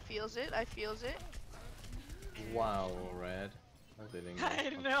 cool. I feels it. Wow, Red. I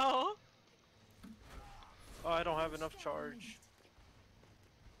know. Oh, I don't have enough charge.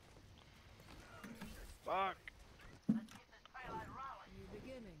 Fuck.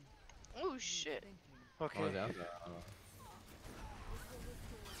 Oh shit. Okay. Oh,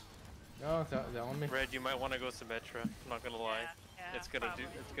 no, they're on me. Red, you might want to go Symmetra. I'm not gonna lie. Yeah, It's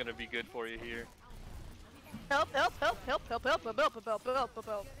gonna be good for you here. Help. I,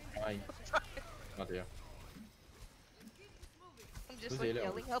 I'm just Who's like the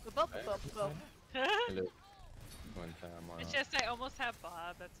yelling help. Hello. One time, It's just I almost have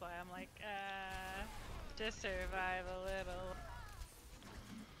Bob. That's why I'm like, just survive a little.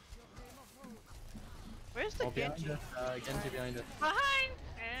 Where's the Genji? Genji behind us. Behind.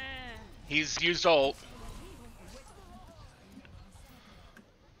 He's used ult.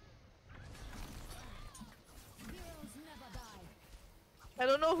 I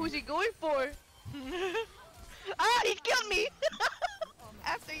don't know who's he going for. Ah, he killed me!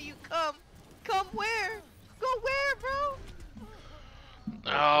 After you come. Come where? Go where, bro?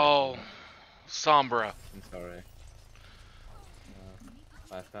 Oh, Sombra. I'm sorry.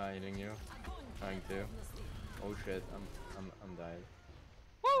 Pasta eating you. Trying to. Oh shit, I'm died.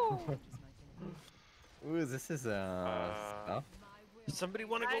 Woo! Ooh, this is stuff. Somebody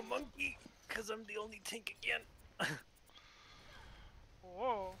wanna go monkey? Cause I'm the only tank again.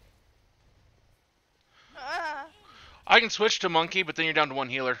 Whoa. Ah. I can switch to monkey, but then you're down to one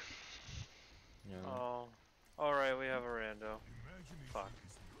healer. Yeah. Oh. Alright, we have a rando. Fuck.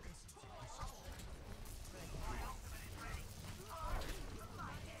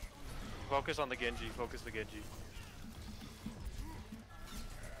 Focus on the Genji, focus the Genji.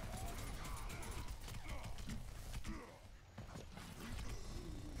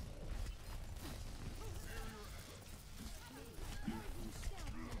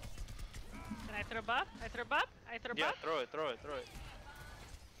 Can I throw buff? I throw buff? I throw Yeah, buff? throw it, throw it, throw it.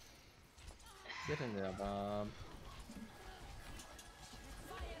 Get in there, Bob.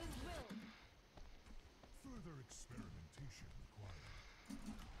 Further experimentation required.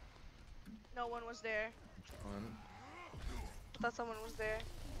 No one was there. One. I thought someone was there.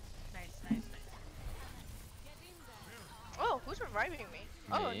 Nice, nice, nice. Oh, who's reviving me?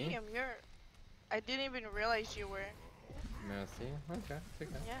 Oh, Me? Liam, you're... I didn't even realize you were. Merci. Okay, it's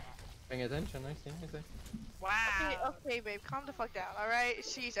okay. Yeah. Paying attention, I see. Wow. Okay, babe, calm the fuck down, alright?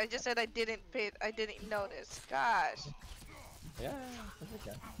 Jeez, I just said I didn't notice. Gosh. Yeah, it's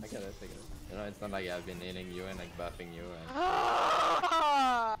okay. I get it. You know, it's not like I've been healing you and like buffing you and...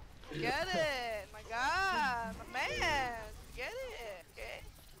 Get it! My god! My man! Get it! Okay?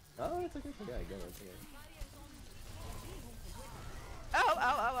 Oh, it's okay, I get it, it's okay. Oh,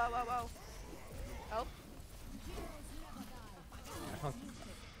 ow. Help.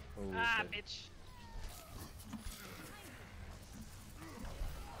 Oh, Ah, shit. bitch.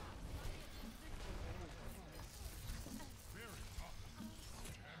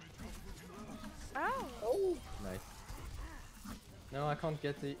 Ow! Oh! Nice. No, I can't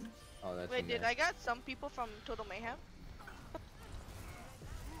get the... Oh, that's Wait, a did mess. I got some people from Total Mayhem?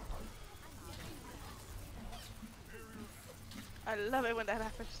 I love it when that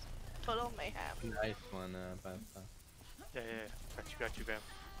happens. Total Mayhem. Nice one, Pasta. Yeah. Got you, Bam.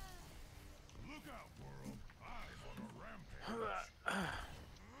 Look out, world.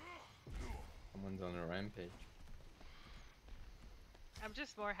 I'm on a rampage. Someone's on a rampage. I'm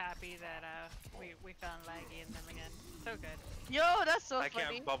just more happy that we found Laggy in them again. So good. Yo, that's so I funny.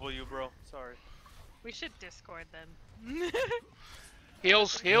 can't bubble you, bro. Sorry. We should Discord them.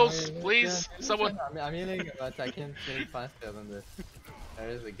 Heals, please, Yeah, someone. I'm healing, but I can't heal faster than this. There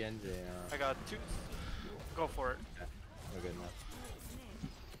is a Genji. I got 2. Go for it. Yeah, we're good now.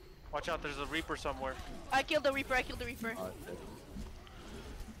 Watch out, there's a Reaper somewhere. I killed the Reaper. Oh, shit.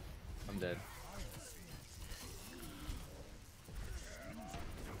 I'm dead.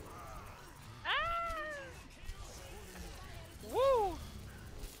 Ah! Woo!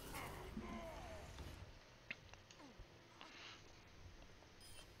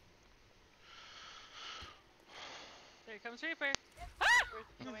 There comes Reaper.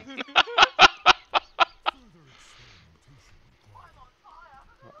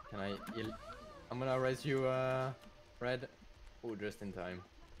 Can I heal? I'm gonna raise you, Red. Oh, just in time.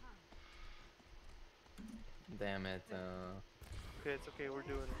 Damn it. Okay, it's okay, we're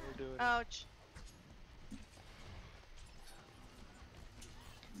doing it. Ouch.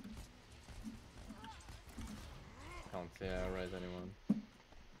 Can't see I raise anyone. I'm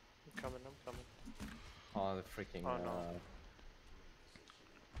coming. Oh, the freaking, Oh, no.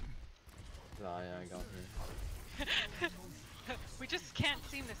 Zaya got me. We just can't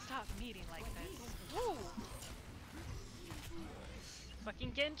seem to stop meeting like this. Woo!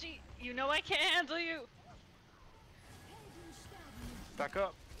 Fucking Genji, you know I can't handle you. Back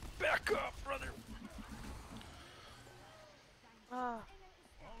up, brother. Ah.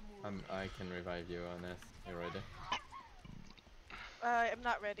 I can revive you, Ness. You ready? I'm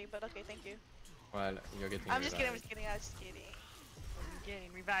not ready, but okay, thank you. Well, you're getting I'm just revived. kidding. I'm just kidding. I'm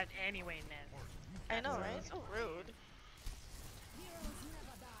getting revived anyway, man. I know, right? So rude.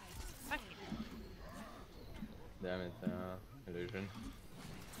 Fuck you. Damn it, illusion.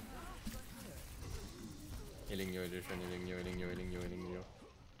 Healing you, illusion, healing you.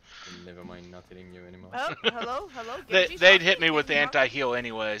 Never mind, not healing you anymore. Oh, hello? Genji, They'd hit me with the anti-heal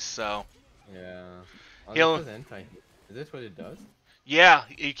anyways, so. Yeah. Oh, Heal. this was anti-heal. Is this what it does? Yeah,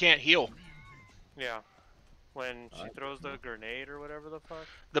 you can't heal. Yeah. When she throws the grenade or whatever the fuck.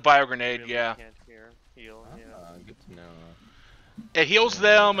 The bio grenade, Really yeah. Can't heal. Ah, Yeah. good to know. It heals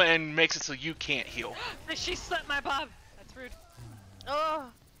them and makes it so you can't heal. She slept my bob. That's rude. Oh.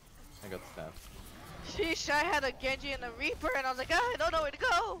 I got stabbed. Sheesh, I had a Genji and a Reaper, and I was like, I don't know where to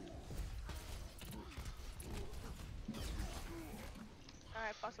go.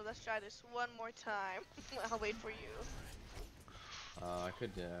 Alright, Paso, let's try this one more time. I'll wait for you. I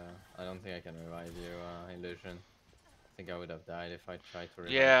could, I don't think I can revive you, Illusion. I think I would have died if I tried to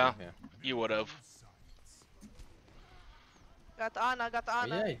revive you here. You would have. Got the Ana, got the Oh,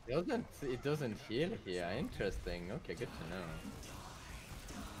 Ana. yeah, it doesn't heal here. Interesting. Okay, good to know.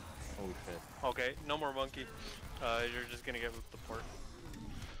 Oh shit. Okay, no more monkey. You're just gonna get with the port.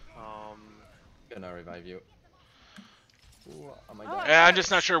 Gonna revive you. Ooh, am I Oh, dying? Yeah, I'm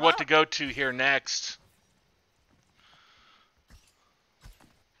just not sure what to go to here next.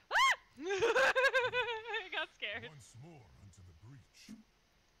 I got scared. Once more into the breach.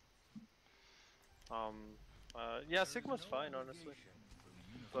 Yeah, Sigma's fine, honestly.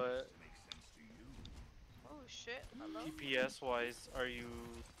 But Oh shit, hello? DPS wise, are you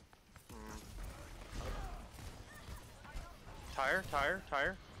tire?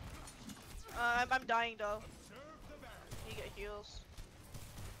 I'm dying though. You get heals.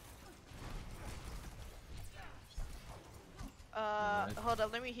 Hold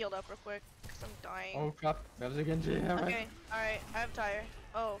up, let me heal up real quick, cause I'm dying. Oh crap, there's a Genji here, right? Okay, alright, I have tire.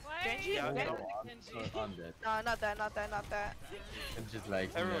 Oh, Genji? Yeah, Okay. no. I'm dead. No, not that, not that, not that. It's just like,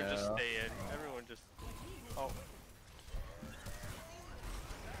 Everyone no. just stay in. Everyone just. Oh.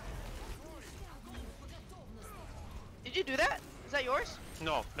 Did you do that? Is that yours?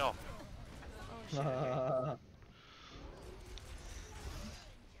 No. Oh shit. Okay.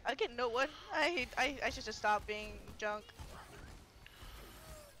 I get no one. I should just stop being junk.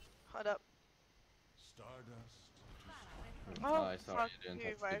 Hold up. Stardust. Oh, sorry, fuck, you didn't you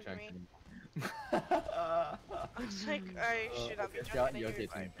have to revived junk me. in. I was like, I should not be Okay, junking and you you're getting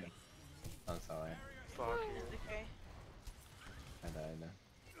revived me. me. I'm sorry. Fuck you. Okay. I died.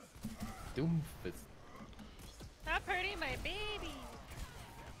 Doomfist. Stop hurting my baby.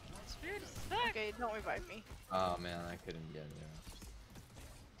 It's weird as fuck. Okay, don't revive me. Oh man, I couldn't get you.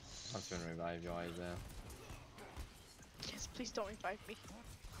 I was gonna revive you eyes there. Yes, please don't revive me.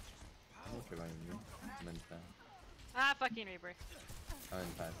 I won't revive you. I'm in town. Ah, fucking Reaper. I'm in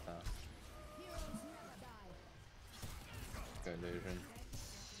past town. Go illusion.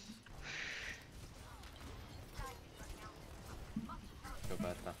 Go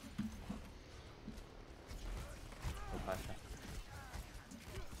Bata. Go Pasha.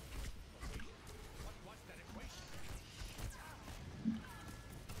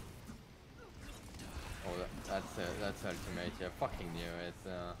 Oh, that's ultimate. Yeah, fucking knew it.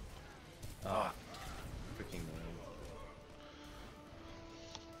 Oh, freaking knew it.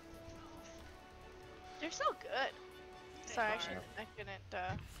 You're so good. Sorry, I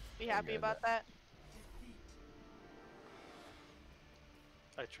couldn't be happy about that.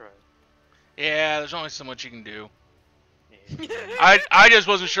 I tried. Yeah, there's only so much you can do. Yeah. I just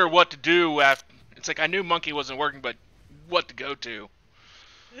wasn't sure what to do after. It's like I knew monkey wasn't working, but what to go to.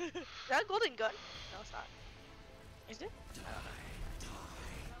 Is that a golden gun? No, it's not. Is it?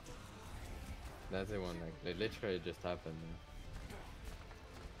 That's the one, like, it literally just happened.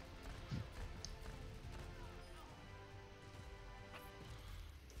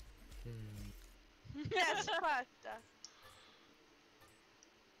 Yes, fuck.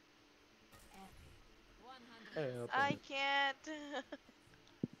 I can't.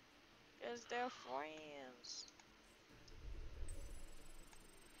 Because they're friends.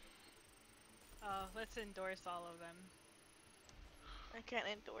 Oh, let's endorse all of them. I can't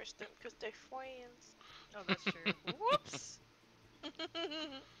endorse them because they're friends. Oh, that's true. Whoops!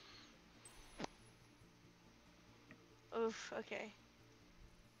 Oof, okay.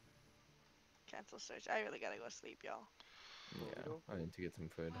 Cancel search. I really gotta go sleep, y'all. Yeah, I need to get some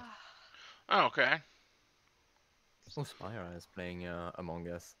food. Oh, okay. Oh, Spyra is playing Among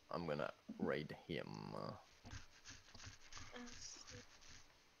Us. I'm gonna raid him.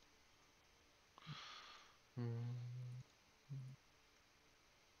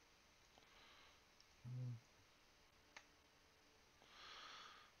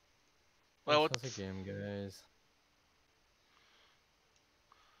 Well, How's the game, guys?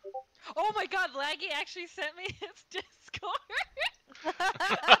 Oh my god, Laggy actually sent me his Discord!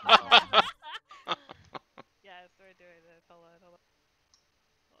 Yes, we're doing this. Hold on.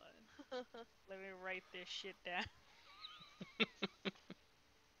 Let me write this shit down.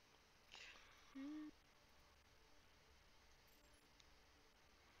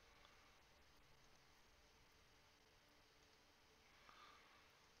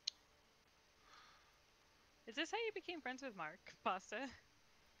 Is this how you became friends with Mark, Pasta?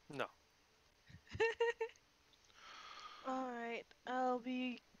 No. Alright, I'll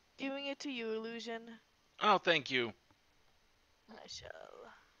be giving it to you, Illusion. Oh, thank you. I shall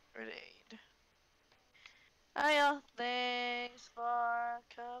read. Hiya, thanks for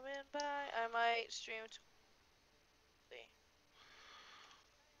coming by. I might stream tomorrow,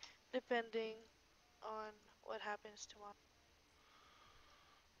 depending on what happens tomorrow.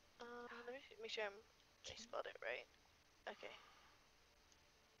 Let me make sure I spelled it right. Okay.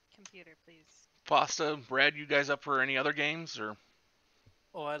 Computer, please. Pasta, Brad, you guys up for any other games or?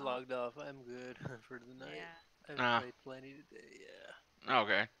 Oh, I logged off. I'm good for the night. Yeah. I've played plenty today. Yeah.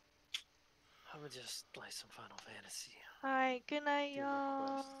 Okay. I'm gonna just play some Final Fantasy. Hi, good night,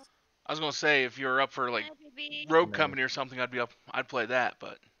 y'all. I was gonna say if you're up for like Rogue Company or something, I'd be up. I'd play that,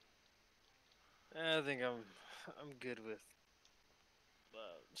 but I think I'm good with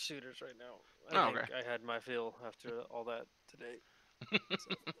shooters right now. I think I had my fill after all that today.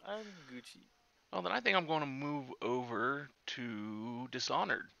 So I'm Gucci. Well, then I think I'm going to move over to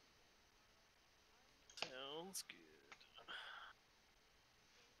Dishonored. Sounds good.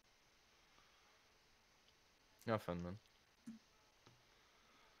 Have fun, man.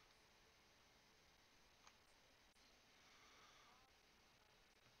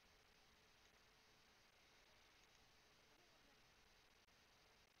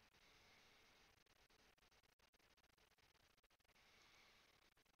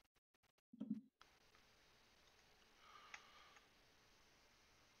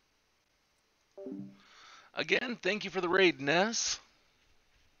 Again, thank you for the raid, Ness.